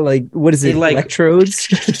what is it? Electrodes.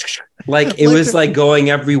 Like it was like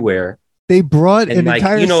going everywhere. They brought an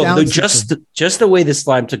entire sound system. Just the way the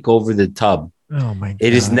slime took over the tub. Oh my god!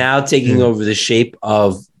 It is now taking over the shape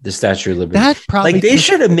of the Statue of Liberty. That probably they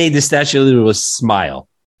should have made the Statue of Liberty smile.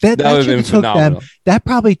 That would have been phenomenal. That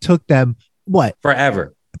probably took them what?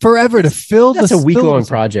 Forever to fill. That's a week-long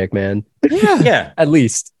project, man. Yeah, at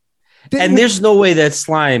least. And there's no way that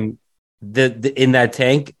slime in that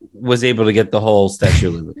tank was able to get the whole Statue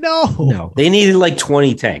of Liberty. No. They needed like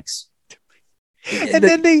 20 tanks. And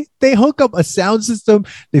then they hook up a sound system.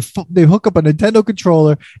 They hook up a Nintendo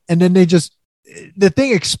controller, and then the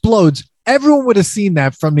thing explodes. Everyone would have seen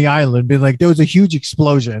that from the island, being like, there was a huge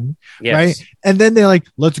explosion, right? And then they're like,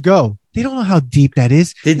 let's go. They don't know how deep that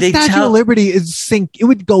is. Statue of Liberty is sink. It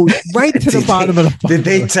would go right to the bottom of the funnel.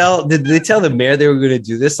 Did they tell the mayor they were going to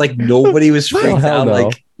do this? Like nobody was freaked out. No.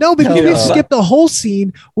 Like no, because they skipped the whole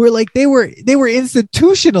scene where like they were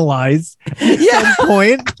institutionalized at some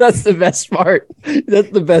point. That's the best part. That's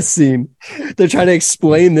the best scene. They're trying to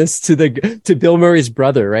explain this to Bill Murray's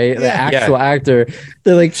brother, right? The actual actor.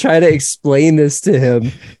 They're like trying to explain this to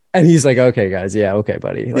him. And he's like, okay, guys. Yeah. Okay,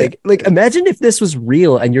 buddy. Like imagine if this was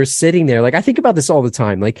real and you're sitting there. Like, I think about this all the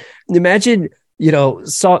time. Like, imagine,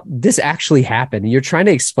 saw this actually happen. And you're trying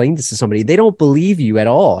to explain this to somebody. They don't believe you at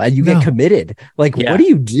all. And you get committed. Like, what do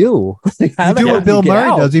you do? Like, you do what Bill Murray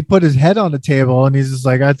does. He put his head on the table and he's just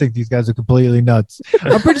like, I think these guys are completely nuts.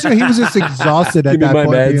 I'm pretty sure he was just exhausted at that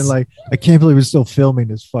point. Being like, I can't believe we're still filming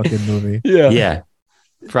this fucking movie. Yeah.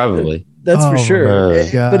 Probably. That's for sure.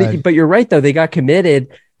 But you're right, though. They got committed.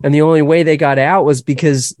 And the only way they got out was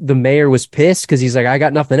because the mayor was pissed because he's like, I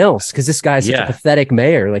got nothing else. Because this guy's such a pathetic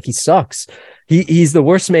mayor. Like, he sucks. He's the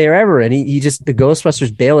worst mayor ever. And he just, the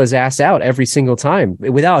Ghostbusters bail his ass out every single time.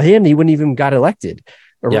 Without him, he wouldn't even got elected.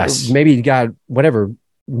 Or maybe he got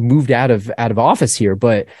moved out of office here.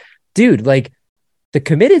 But dude, like the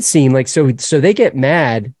committed scene, like, so they get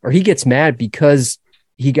mad, or he gets mad because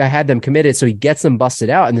he had them committed. So he gets them busted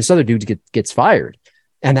out and this other dude gets fired.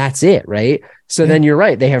 And that's it, right? So then you're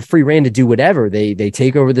right. They have free reign to do whatever. They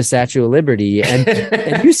take over the Statue of Liberty.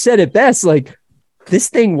 And you said it best, like this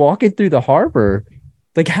thing walking through the harbor,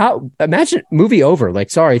 like imagine movie over,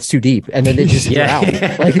 like, sorry, it's too deep. And then they just drown.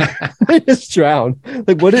 Like they just drown.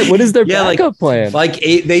 Like what is their backup plan? Like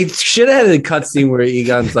they should have had a cutscene where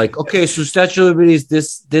Egon's like, okay, so Statue of Liberty is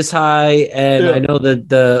this high. And I know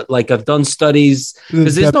that I've done studies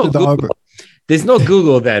because there's no Google. there's no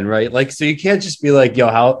Google then, right? Like, so you can't just be like, yo,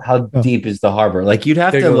 how deep is the harbor? Like, you'd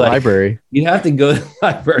have to Go to the like library. you'd have to go to the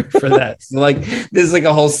library for that. So like, there's like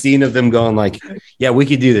a whole scene of them going like, yeah, we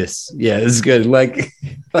could do this. Yeah, this is good. Like,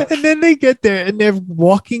 And then they get there and they're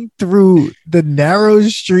walking through the narrow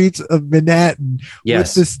streets of Manhattan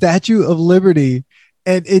yes, with the Statue of Liberty.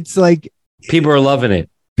 And it's like people are loving it.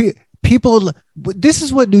 people, this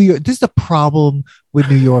is what New York, this is the problem with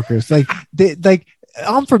New Yorkers. Like,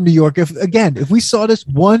 I'm from New York. If we saw this,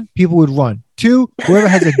 one, people would run. Two, whoever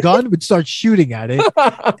has a gun would start shooting at it.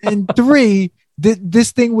 And three,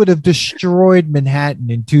 this thing would have destroyed Manhattan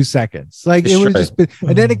in 2 seconds. Like, it would just been,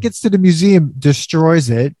 and then it gets to the museum, destroys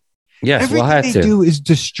it. Yes, Everything they do is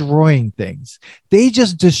destroying things. They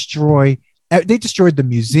just destroyed the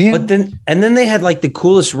museum. But then they had like the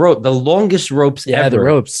coolest rope, the longest ropes ever. The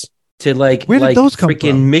ropes. To like, where did those come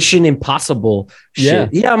freaking from? Mission Impossible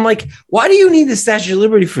shit. Yeah. Yeah, I'm like, why do you need the Statue of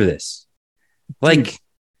Liberty for this? Like,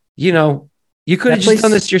 you could have just done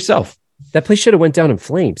this yourself. That place should have went down in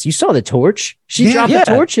flames. You saw the torch. She dropped the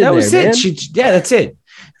torch in there. That was it. Man. That's it.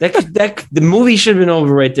 That the movie should have been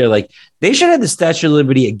over right there. Like, they should have the Statue of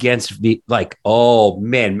Liberty against like, oh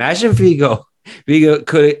man, imagine if Vigo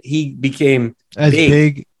he became as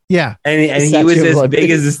big. Yeah. And he was as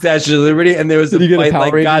big as the Statue of Liberty, and there was a fight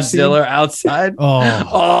like Godzilla outside.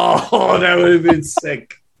 Oh, that would have been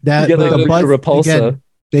sick. That Repulsa. Again,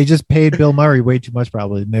 they just paid Bill Murray way too much,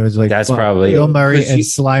 probably. And there was like, that's probably Bill Murray and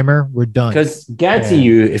Slimer were done. Because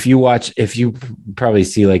you, if you probably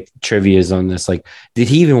see like trivias on this, like, did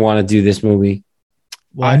he even want to do this movie?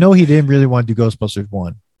 Well, I know he didn't really want to do Ghostbusters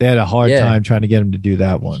 1. They had a hard time trying to get him to do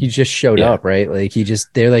that one. He just showed up, right? Like,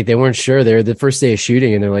 they weren't sure. They're the first day of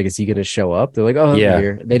shooting, and they're like, is he going to show up? They're like, oh, yeah.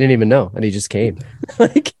 Here. They didn't even know, and he just came.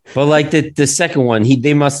 But like the second one,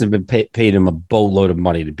 they must have been paid him a boatload of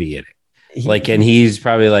money to be in it. And he's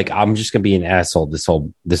probably like, I'm just gonna be an asshole this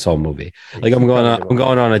whole movie. Like, I'm going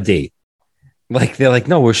on a date. Like, they're like,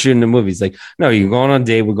 no, we're shooting the movie. He's like, no, you're going on a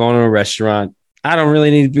date. We're going to a restaurant. I don't really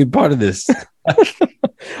need to be part of this.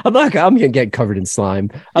 I'm gonna get covered in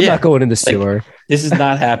slime. I'm not going in the sewer. This is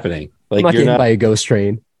not happening. Like, I'm not getting by a ghost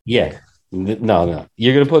train. Yeah. No.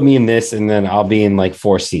 You're gonna put me in this, and then I'll be in like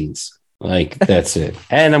 4 scenes. Like, that's it.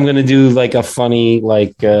 And I'm gonna do like a funny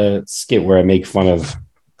skit where I make fun of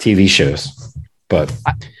TV shows. But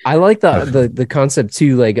I like the concept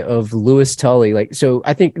too, like, of Louis Tully. Like, so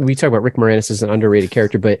I think we talk about Rick Moranis as an underrated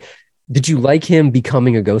character, but did you like him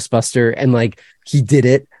becoming a Ghostbuster? And like, he did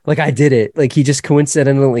it. Like, I did it. Like, he just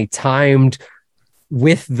coincidentally timed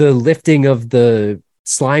with the lifting of the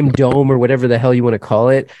slime dome or whatever the hell you want to call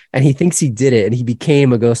it. And he thinks he did it, and he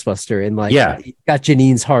became a Ghostbuster, and like, he got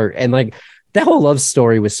Janine's heart. And like, that whole love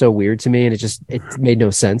story was so weird to me, and it made no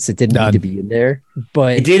sense. It didn't need to be in there,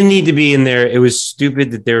 but it didn't need to be in there. It was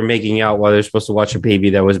stupid that they were making out while they're supposed to watch a baby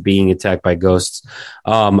that was being attacked by ghosts.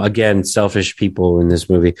 Again, selfish people in this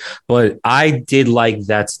movie, but I did like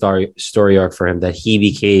that story arc for him, that he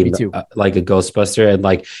became like a Ghostbuster, and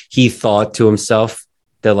like, he thought to himself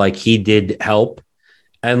that like he did help,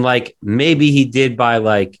 and like maybe he did by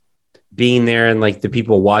like being there and like the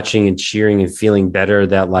people watching and cheering and feeling better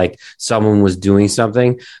that like someone was doing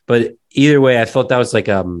something. But either way, I thought that was like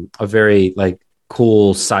a very like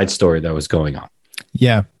cool side story that was going on.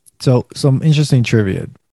 Yeah. So some interesting trivia.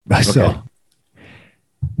 Okay.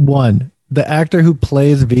 One, the actor who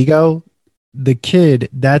plays Vigo, the kid,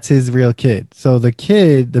 that's his real kid. So the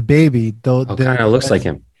kid, the baby, though, kind of looks like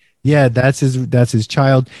him. Yeah, that's his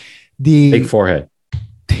child. The big forehead.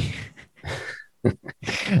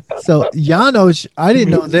 So Janos, I didn't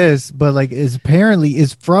know this, but like, is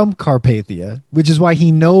from Carpathia, which is why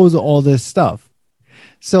he knows all this stuff.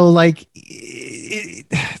 So like,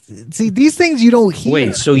 see, these things you don't hear.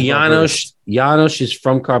 Wait, so Janos is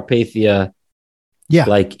from Carpathia. Yeah,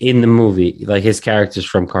 like in the movie, like his character's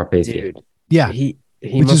from Carpathia. Dude, yeah,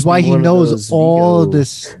 which is why he knows all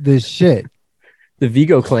this shit. The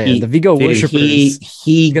Vigo clan, the Vigo worshippers.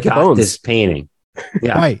 He got this painting.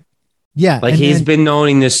 Yeah. Right. Yeah. Like, he's been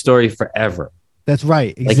knowing this story forever. That's right.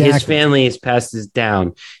 Exactly. Like, his family has passed this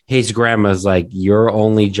down. His grandma's like, your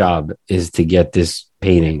only job is to get this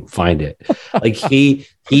painting, find it. Like, he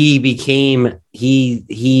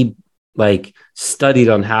like studied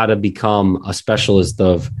on how to become a specialist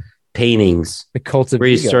of paintings, the cult of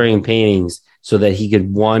restoring paintings, so that he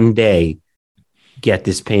could one day get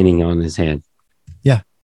this painting on his hand. Yeah.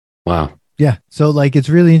 Wow. Yeah. So like, it's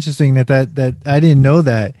really interesting that I didn't know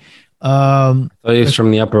that. He's from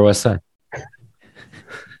the Upper West Side.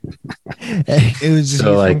 It was just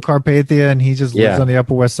So, he's like, from Carpathia and he just lives Yeah. on the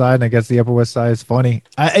Upper West Side, and I guess the Upper West Side is funny.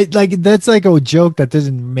 Like that's like a joke that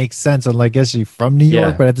doesn't make sense. I'm like, I guess you're from New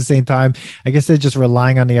York, Yeah. but at the same time, I guess they're just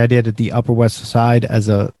relying on the idea that the Upper West Side as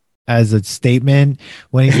a statement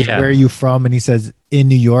when he says Yeah. where are you from and he says in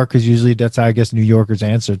New York, because usually that's how I guess New Yorkers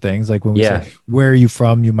answer things. Like when we Yeah. say where are you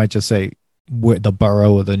from, you might just say where, the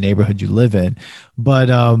borough or the neighborhood you live in. But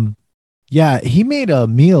yeah, he made a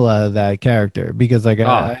meal out of that character because like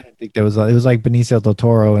I didn't think there was it was like Benicio del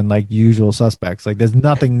Toro and like Usual Suspects. Like there's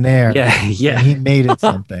nothing there. Yeah. And Yeah. he made it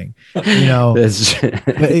something. You know, That's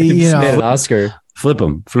but, you Just made an know, Oscar. flip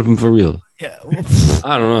him for real. yeah,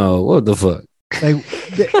 I don't know what the fuck. like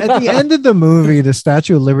at the end of the movie, the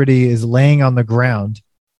Statue of Liberty is laying on the ground,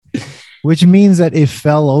 which means that it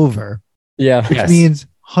fell over, Yeah. which Yes. means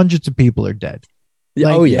hundreds of people are dead.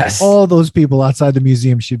 Like, Oh yes. all those people outside the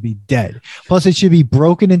museum should be dead. Plus, it should be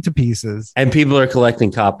broken into pieces. And people are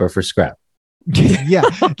collecting copper for scrap. Yeah,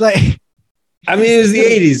 like I mean, it was the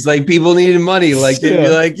 80s. Like, people needed money. Like, they'd be Yeah.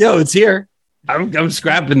 like, yo, it's here. I'm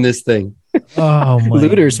scrapping this thing. oh my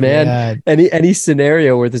Looters, man. God. Any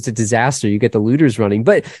scenario where there's a disaster, you get the looters running.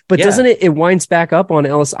 But Yeah. doesn't it winds back up on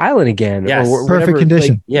Ellis Island again? Yes. Perfect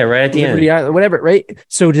condition. Yeah, right at the Liberty end. Island, whatever, right?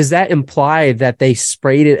 So does that imply that they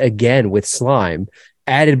sprayed it again with slime,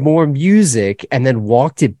 added more music, and then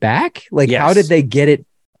walked it back? Like, Yes. how did they get it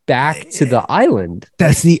back to the island?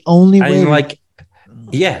 That's the only I way. mean, like,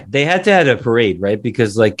 yeah, they had to have a parade, right?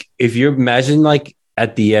 Because, like, if you imagine, like,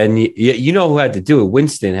 at the end, you know who had to do it?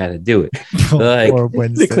 Winston had to do it. like, Poor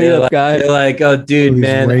Winston. The cleanup guy. They're like, oh, dude, He's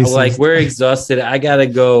man, racist. like, we're exhausted. I gotta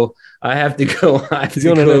go. I have to go. I have He's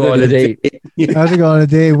to going go on on a a date. date. I have to go on a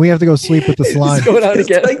date. We have to go sleep with the slime. He's going out It's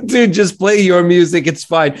again. like, dude, just play your music. It's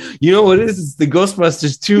fine. You know what it is? It's the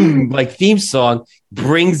Ghostbusters 2 like theme song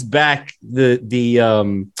brings back the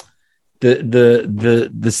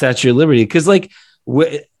Statue of Liberty. Because like,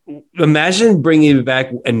 imagine bringing it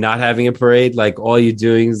back and not having a parade. Like all you're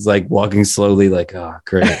doing is like walking slowly. Like, oh,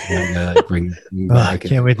 great. I'm gonna, like, bring it Ugh, I back.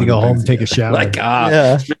 can't wait to go home and take a shower. Like,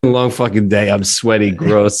 Yeah. it's been a long fucking day. I'm sweaty,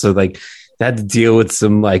 gross. So like, I had to deal with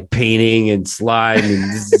some like painting and slime, and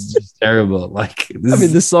this is just terrible. Like, this I mean,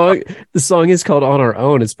 is- the song is called "On Our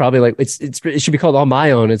Own." It's probably like it should be called "On My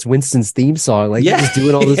Own." It's Winston's theme song. Like, he's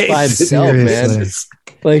doing all this by himself, man. Seriously.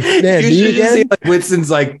 Like, man, you me should just see again? like Winston's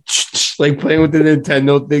like playing with the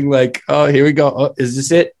Nintendo thing. Like, oh, here we go. Oh, is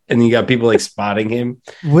this it? And you got people like spotting him.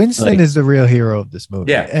 Winston Like- is the real hero of this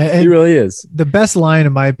movie. Yeah, and He really is. the best line,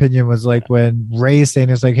 in my opinion, was like when Ray is saying,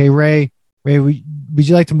 "It's like, hey Ray, would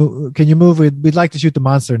you like to move? Can you move? We'd like to shoot the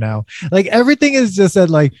monster now." Like everything is just said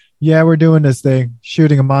like, "Yeah, we're doing this thing,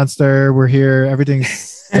 shooting a monster. We're here. Everything's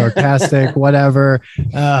sarcastic, whatever.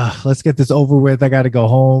 Let's get this over with. I got to go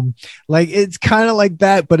home." Like it's kind of like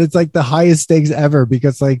that, but it's like the highest stakes ever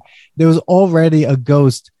because like there was already a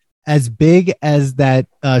ghost as big as that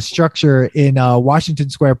structure in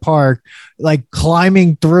Washington Square Park, like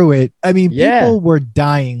climbing through it. I mean, Yeah. people were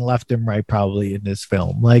dying left and right probably in this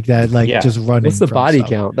film, like that, like Yeah. just running. What's the from body stuff.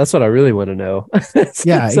 count? That's what I really want to know. Yeah, That's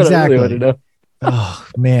what I really exactly. want to know. Oh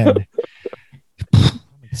man,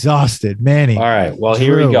 exhausted, Manny. All right. Well,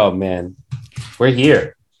 here we Drew. go, man. We're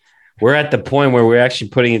here. We're at the point where we're actually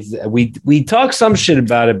putting it. We talk some shit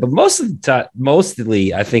about it, but most of the time,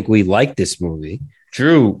 mostly, I think we like this movie.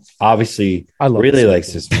 Drew obviously I love really this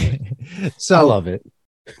likes this movie. So I love it.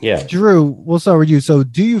 Yeah. Drew, we'll start with you. So,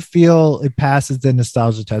 do you feel it passes the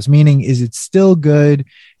nostalgia test? Meaning, is it still good?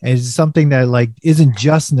 Is it something that like isn't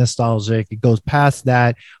just nostalgic? It goes past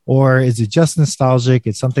that, or is it just nostalgic?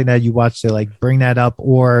 It's something that you watch to like bring that up,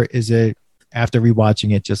 or is it after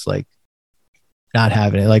rewatching it just like not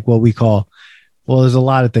having it? Like what we call, well, there's a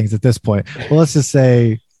lot of things at this point. Well, let's just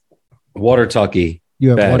say Water talkie. you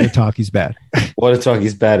have Bad. water talkie's bad. Water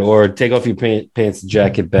talkie's bad, or take off your pants and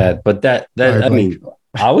jacket bad. But that Sorry, I mean,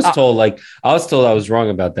 I was told I was wrong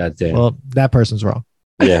about that, Dan. Well, that person's wrong.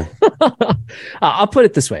 Yeah. I'll put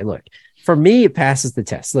it this way. Look, for me, it passes the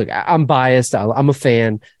test. Look, I'm biased. I'm a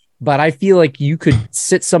fan, but I feel like you could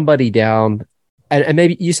sit somebody down, and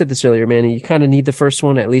maybe you said this earlier, man. You kind of need the first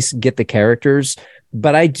one, at least get the characters.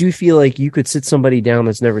 But I do feel like you could sit somebody down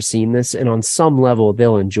that's never seen this, and on some level,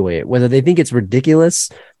 they'll enjoy it, whether they think it's ridiculous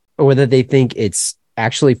or whether they think it's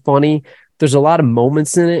actually funny. There's a lot of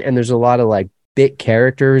moments in it, and there's a lot of like bit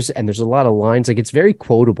characters, and there's a lot of lines. Like it's very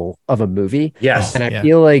quotable of a movie. Yes. And I Yeah.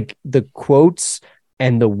 feel like the quotes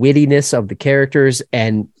and the wittiness of the characters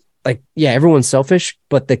and like, yeah, everyone's selfish,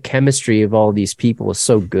 but the chemistry of all these people is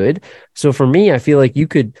so good. So for me, I feel like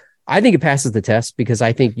I think it passes the test because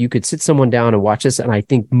I think you could sit someone down and watch this. And I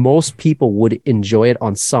think most people would enjoy it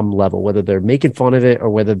on some level, whether they're making fun of it or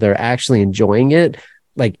whether they're actually enjoying it.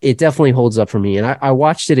 like it definitely holds up for me. And I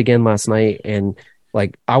watched it again last night, and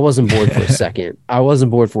like I wasn't bored for a second.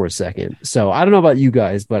 So I don't know about you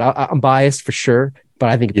guys, but I'm biased for sure. But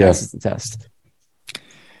I think it passes the test.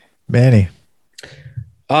 Manny.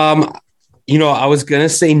 I was gonna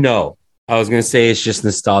say no. I was gonna say it's just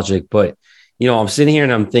nostalgic, but I'm sitting here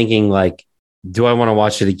and I'm thinking like, do I want to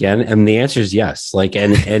watch it again? And the answer is yes. Like,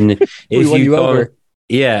 and if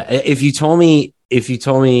you told me,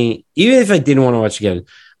 even if I didn't want to watch again,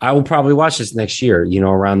 I will probably watch this next year,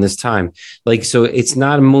 around this time. Like, so it's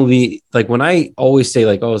not a movie. Like when I always say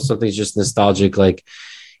like, oh, something's just nostalgic. Like,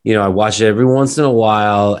 I watch it every once in a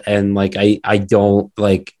while. And like, I don't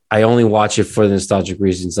like, I only watch it for the nostalgic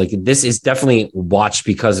reasons. Like this is definitely watched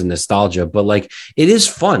because of nostalgia, but like, it is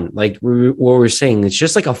fun. Like what we're saying, it's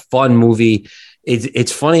just like a fun movie.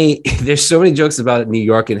 It's funny. There's so many jokes about New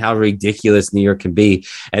York and how ridiculous New York can be.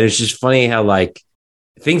 And it's just funny how like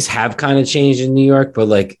things have kind of changed in New York, but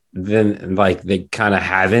like then like they kind of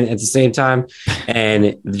haven't at the same time.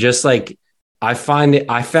 And just like I found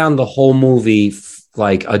the whole movie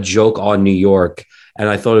like a joke on New York, and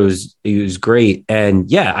I thought it was great. And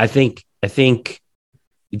yeah, I think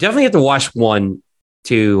you definitely have to watch one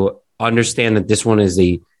to understand that this one is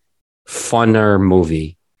a funner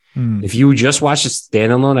movie. If you just watch it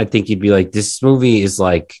standalone, I think you'd be like, this movie is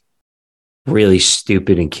like really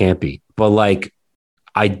stupid and campy. But like,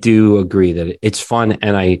 I do agree that it's fun,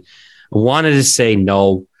 and I wanted to say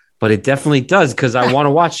no, but it definitely does because I want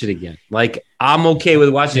to watch it again. Like I'm okay with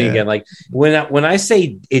watching it again. Like when I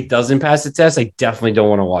say it doesn't pass the test, I definitely don't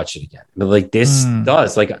want to watch it again. But like this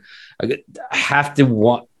does. Like I have to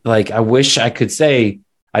want. Like I wish I could say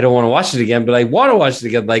I don't want to watch it again, but I want to watch it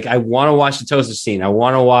again. Like I want to watch the toaster scene. I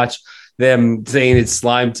want to watch them saying it's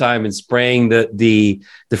slime time and spraying the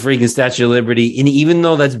freaking Statue of Liberty. And even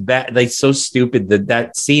though that's bad, like so stupid,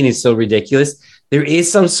 that scene is so ridiculous, there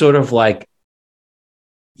is some sort of like,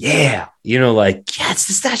 it's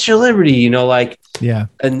the Statue of Liberty, like,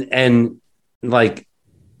 and like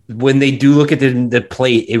when they do look at the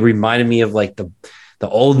plate, it reminded me of like the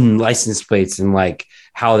olden license plates and like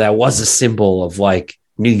how that was a symbol of like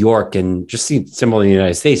New York and just the symbol in the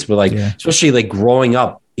United States, but like especially like growing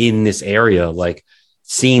up in this area, like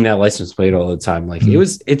seeing that license plate all the time, like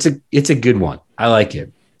it's a good one. I like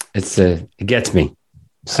it. It gets me.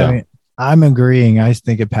 So I mean, I'm agreeing. I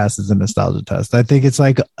think it passes the nostalgia test. I think it's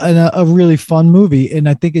like a really fun movie, and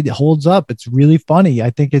I think it holds up. It's really funny.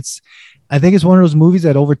 I think it's one of those movies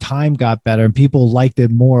that over time got better and people liked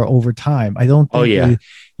it more over time. I don't think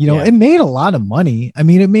it made a lot of money. I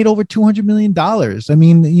mean, it made over $200 million. I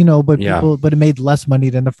mean, but it made less money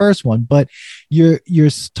than the first one. But you're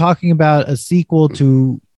talking about a sequel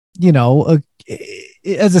to,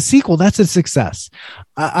 as a sequel, that's a success.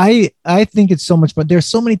 I think it's so much fun. There's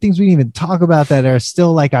so many things we didn't even talk about that are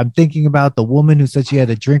still like, I'm thinking about the woman who said she had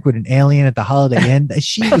a drink with an alien at the Holiday Inn.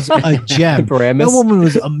 She was a gem. Paramus. That woman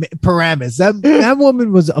was Paramus. That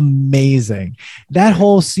woman was amazing. That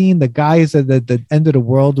whole scene, the guy who said that the end of the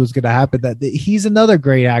world was going to happen. That he's another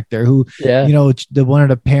great actor who, the one of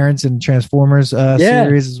the parents in Transformers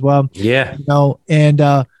series as well. Yeah. And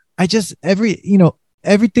I just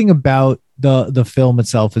everything about the film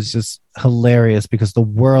itself is just hilarious because the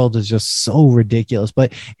world is just so ridiculous,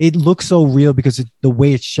 but it looks so real because the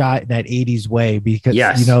way it's shot in that 80s way, because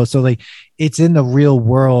so like it's in the real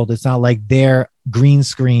world. It's not like they're green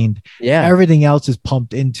screened. Everything else is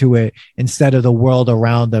pumped into it instead of the world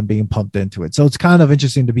around them being pumped into it. So it's kind of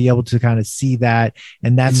interesting to be able to kind of see that,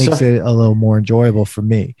 and that makes it a little more enjoyable for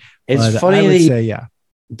me. It's funny. I would say,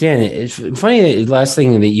 Dan, it's funny. Last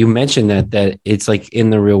thing that you mentioned that it's like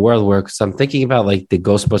in the real world work. So I'm thinking about like the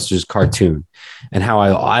Ghostbusters cartoon and how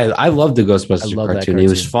I love the Ghostbusters cartoon. It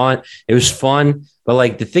was fun. But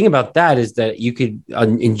like the thing about that is that you could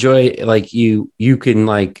enjoy, like you can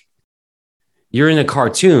like, you're in a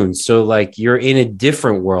cartoon. So like you're in a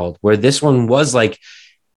different world, where this one was like,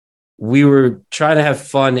 we were trying to have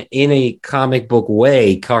fun in a comic book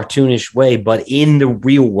way, cartoonish way, but in the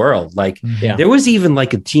real world. Like there was even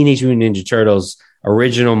like a Teenage Mutant Ninja Turtles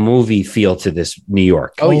original movie feel to this New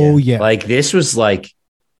York. Oh yeah. Like this was like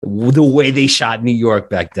the way they shot New York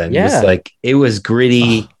back then. It was like, it was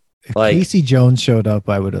gritty. If like Casey Jones showed up,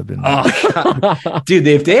 I would have been dude,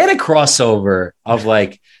 if they had a crossover of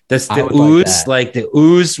like the ooze, like the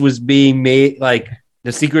ooze was being made, like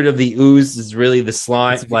the secret of the ooze is really the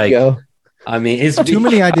slime. Like, I mean, it's too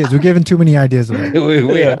many ideas. We're giving too many ideas away.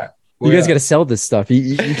 we are. You guys got to sell this stuff.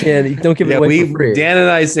 You can't. You don't give it away for free. Dan and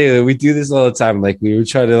I say that we do this all the time. Like we were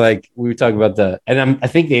talking about and I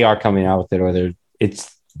think they are coming out with it, or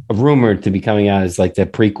rumored to be coming out as like the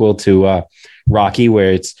prequel to Rocky,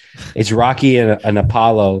 where it's Rocky and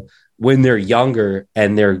Apollo when they're younger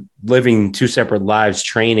and they're living two separate lives,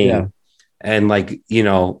 training and like, you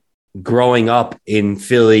know, growing up in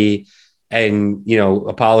Philly, and, you know,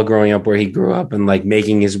 Apollo growing up where he grew up and like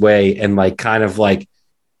making his way, and like kind of like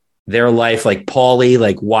their life, like Paulie,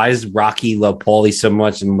 like why does Rocky love Paulie so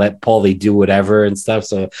much and let Paulie do whatever and stuff.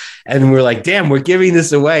 So, and we're like, damn, we're giving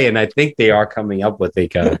this away. And I think they are coming up with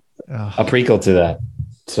like a prequel to that.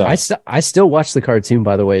 So I still watch the cartoon,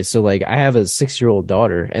 by the way. So like I have a 6-year-old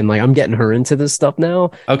daughter, and like I'm getting her into this stuff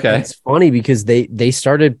now. Okay. And it's funny because they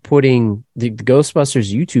started putting the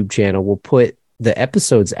Ghostbusters YouTube channel will put the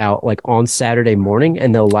episodes out like on Saturday morning,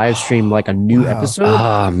 and they'll live stream like a new episode.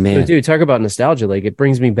 Oh man. So, dude, talk about nostalgia. Like it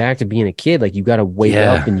brings me back to being a kid. Like you got to wake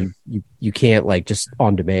up, and you can't like just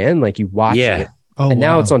on demand, like you watch it. And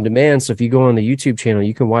now it's on demand. So if you go on the YouTube channel,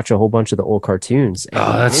 you can watch a whole bunch of the old cartoons. And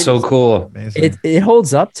that's so cool. It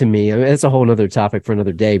holds up to me. I mean, it's a whole nother topic for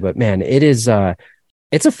another day, but man, it is,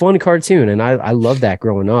 it's a fun cartoon. And I love that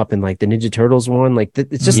growing up. And like the Ninja Turtles one, like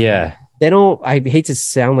it's just, they don't, I hate to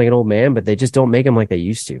sound like an old man, but they just don't make them like they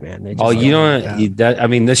used to, man. They just I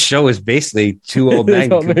mean, this show is basically two old men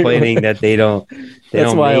complaining that they don't.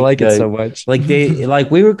 That's why I like it so much. Like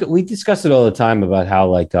we discussed it all the time about how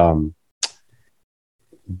like,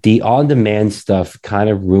 the on-demand stuff kind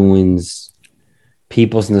of ruins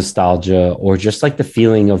people's nostalgia, or just like the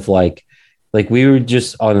feeling of like we were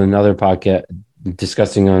just on another podcast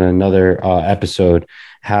discussing on another episode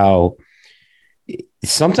how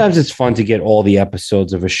sometimes it's fun to get all the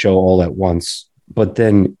episodes of a show all at once, but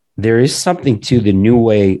then there is something to the new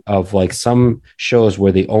way of like some shows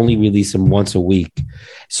where they only release them once a week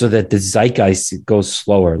so that the zeitgeist goes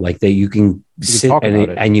slower, like that you can sit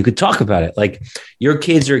and you could talk about it. Like your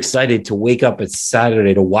kids are excited to wake up at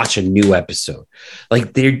Saturday to watch a new episode.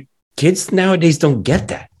 Like their kids nowadays don't get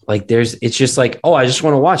that. Like it's just like, oh, I just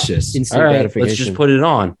want to watch this. All right, let's just put it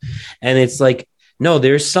on. And it's like, no,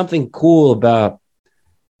 there's something cool about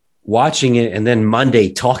watching it and then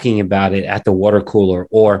Monday talking about it at the water cooler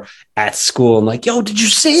or at school. I'm like, yo, did you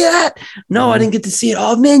see that? No, I didn't get to see it.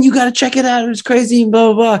 Oh man, you got to check it out. It was crazy.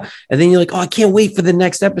 Blah, blah, blah. And then you're like, oh, I can't wait for the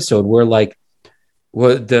next episode. Where like,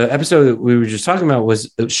 well, the episode that we were just talking about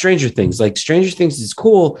was Stranger Things. Like Stranger Things is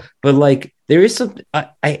cool, but like there is something,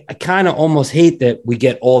 I kind of almost hate that we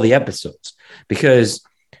get all the episodes, because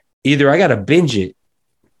either I got to binge it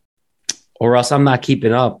or else I'm not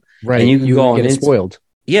keeping up. Right. And you can go on spoiled.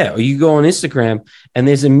 Yeah, or you go on Instagram and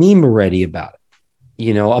there's a meme already about it,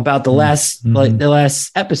 you know, about the last like the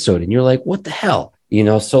last episode, and you're like, what the hell, you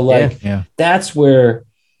know? So like, that's where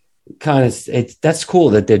kind of that's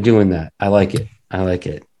cool that they're doing that. I like it.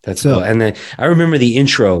 That's cool. And then I remember the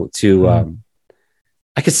intro to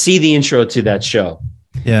I could see the intro to that show.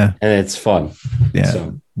 Yeah, and it's fun. Yeah.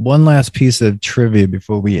 So. One last piece of trivia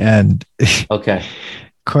before we end. Okay.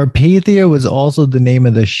 Carpathia was also the name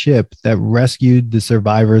of the ship that rescued the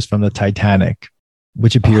survivors from the Titanic,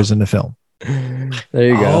 which appears in the film. There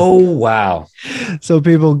you go. Oh, wow. So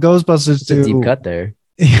people, Ghostbusters 2. A deep cut there.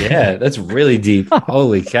 Yeah, that's really deep.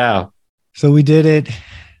 Holy cow. So we did it,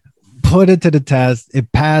 put it to the test.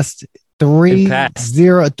 It passed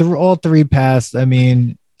 3-0. All three passed. I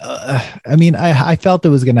mean, I felt it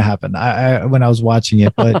was going to happen when I was watching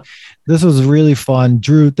it, but this was really fun.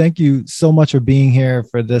 Drew, thank you so much for being here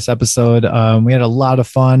for this episode. We had a lot of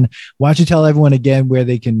fun. Why don't you tell everyone again where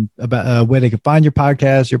they can find your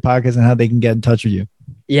podcast, and how they can get in touch with you?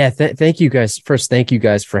 Yeah. Thank you guys. First, thank you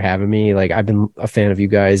guys for having me. Like I've been a fan of you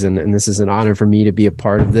guys, and this is an honor for me to be a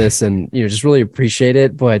part of this, and, you know, just really appreciate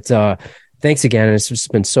it. But, thanks again. And it's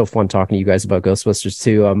just been so fun talking to you guys about Ghostbusters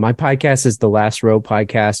 2. My podcast is The Last Row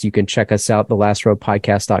Podcast. You can check us out,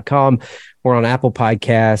 thelastrowpodcast.com. We're on Apple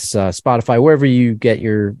Podcasts, Spotify, wherever you get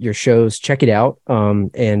your shows. Check it out,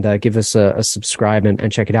 and give us a subscribe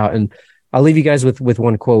and check it out. And I'll leave you guys with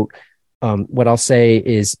one quote. What I'll say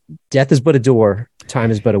is, death is but a door, time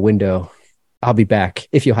is but a window. I'll be back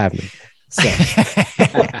if you'll have me. So.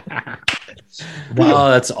 Wow,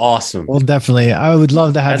 that's awesome. Well, definitely. I would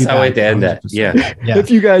love to have you. That's how I to end that. Yeah.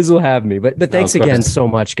 If you guys will have me. But thanks again so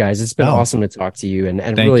much, guys. It's been awesome to talk to you,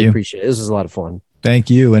 and really appreciate it. This was a lot of fun.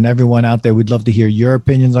 Thank you. And everyone out there, we'd love to hear your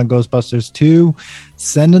opinions on Ghostbusters 2.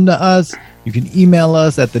 Send them to us. You can email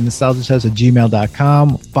us at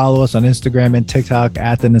thenostalgiatest@gmail.com. Follow us on Instagram and TikTok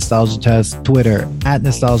at The Nostalgia Test, Twitter at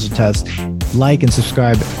Nostalgia Test. Like and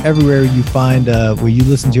subscribe everywhere you find where you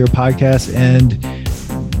listen to your podcast. And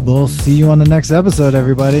we'll see you on the next episode,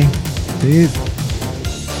 everybody. Peace.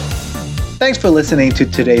 Thanks for listening to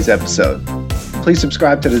today's episode. Please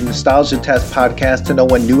subscribe to the Nostalgia Test podcast to know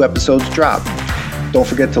when new episodes drop. Don't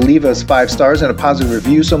forget to leave us 5 stars and a positive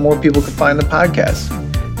review so more people can find the podcast.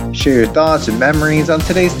 Share your thoughts and memories on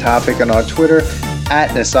today's topic on our Twitter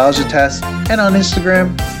at Nostalgia Test and on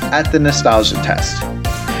Instagram at The Nostalgia Test.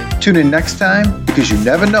 Tune in next time because you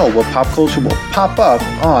never know what pop culture will pop up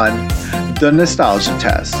on The Nostalgia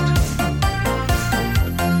Test.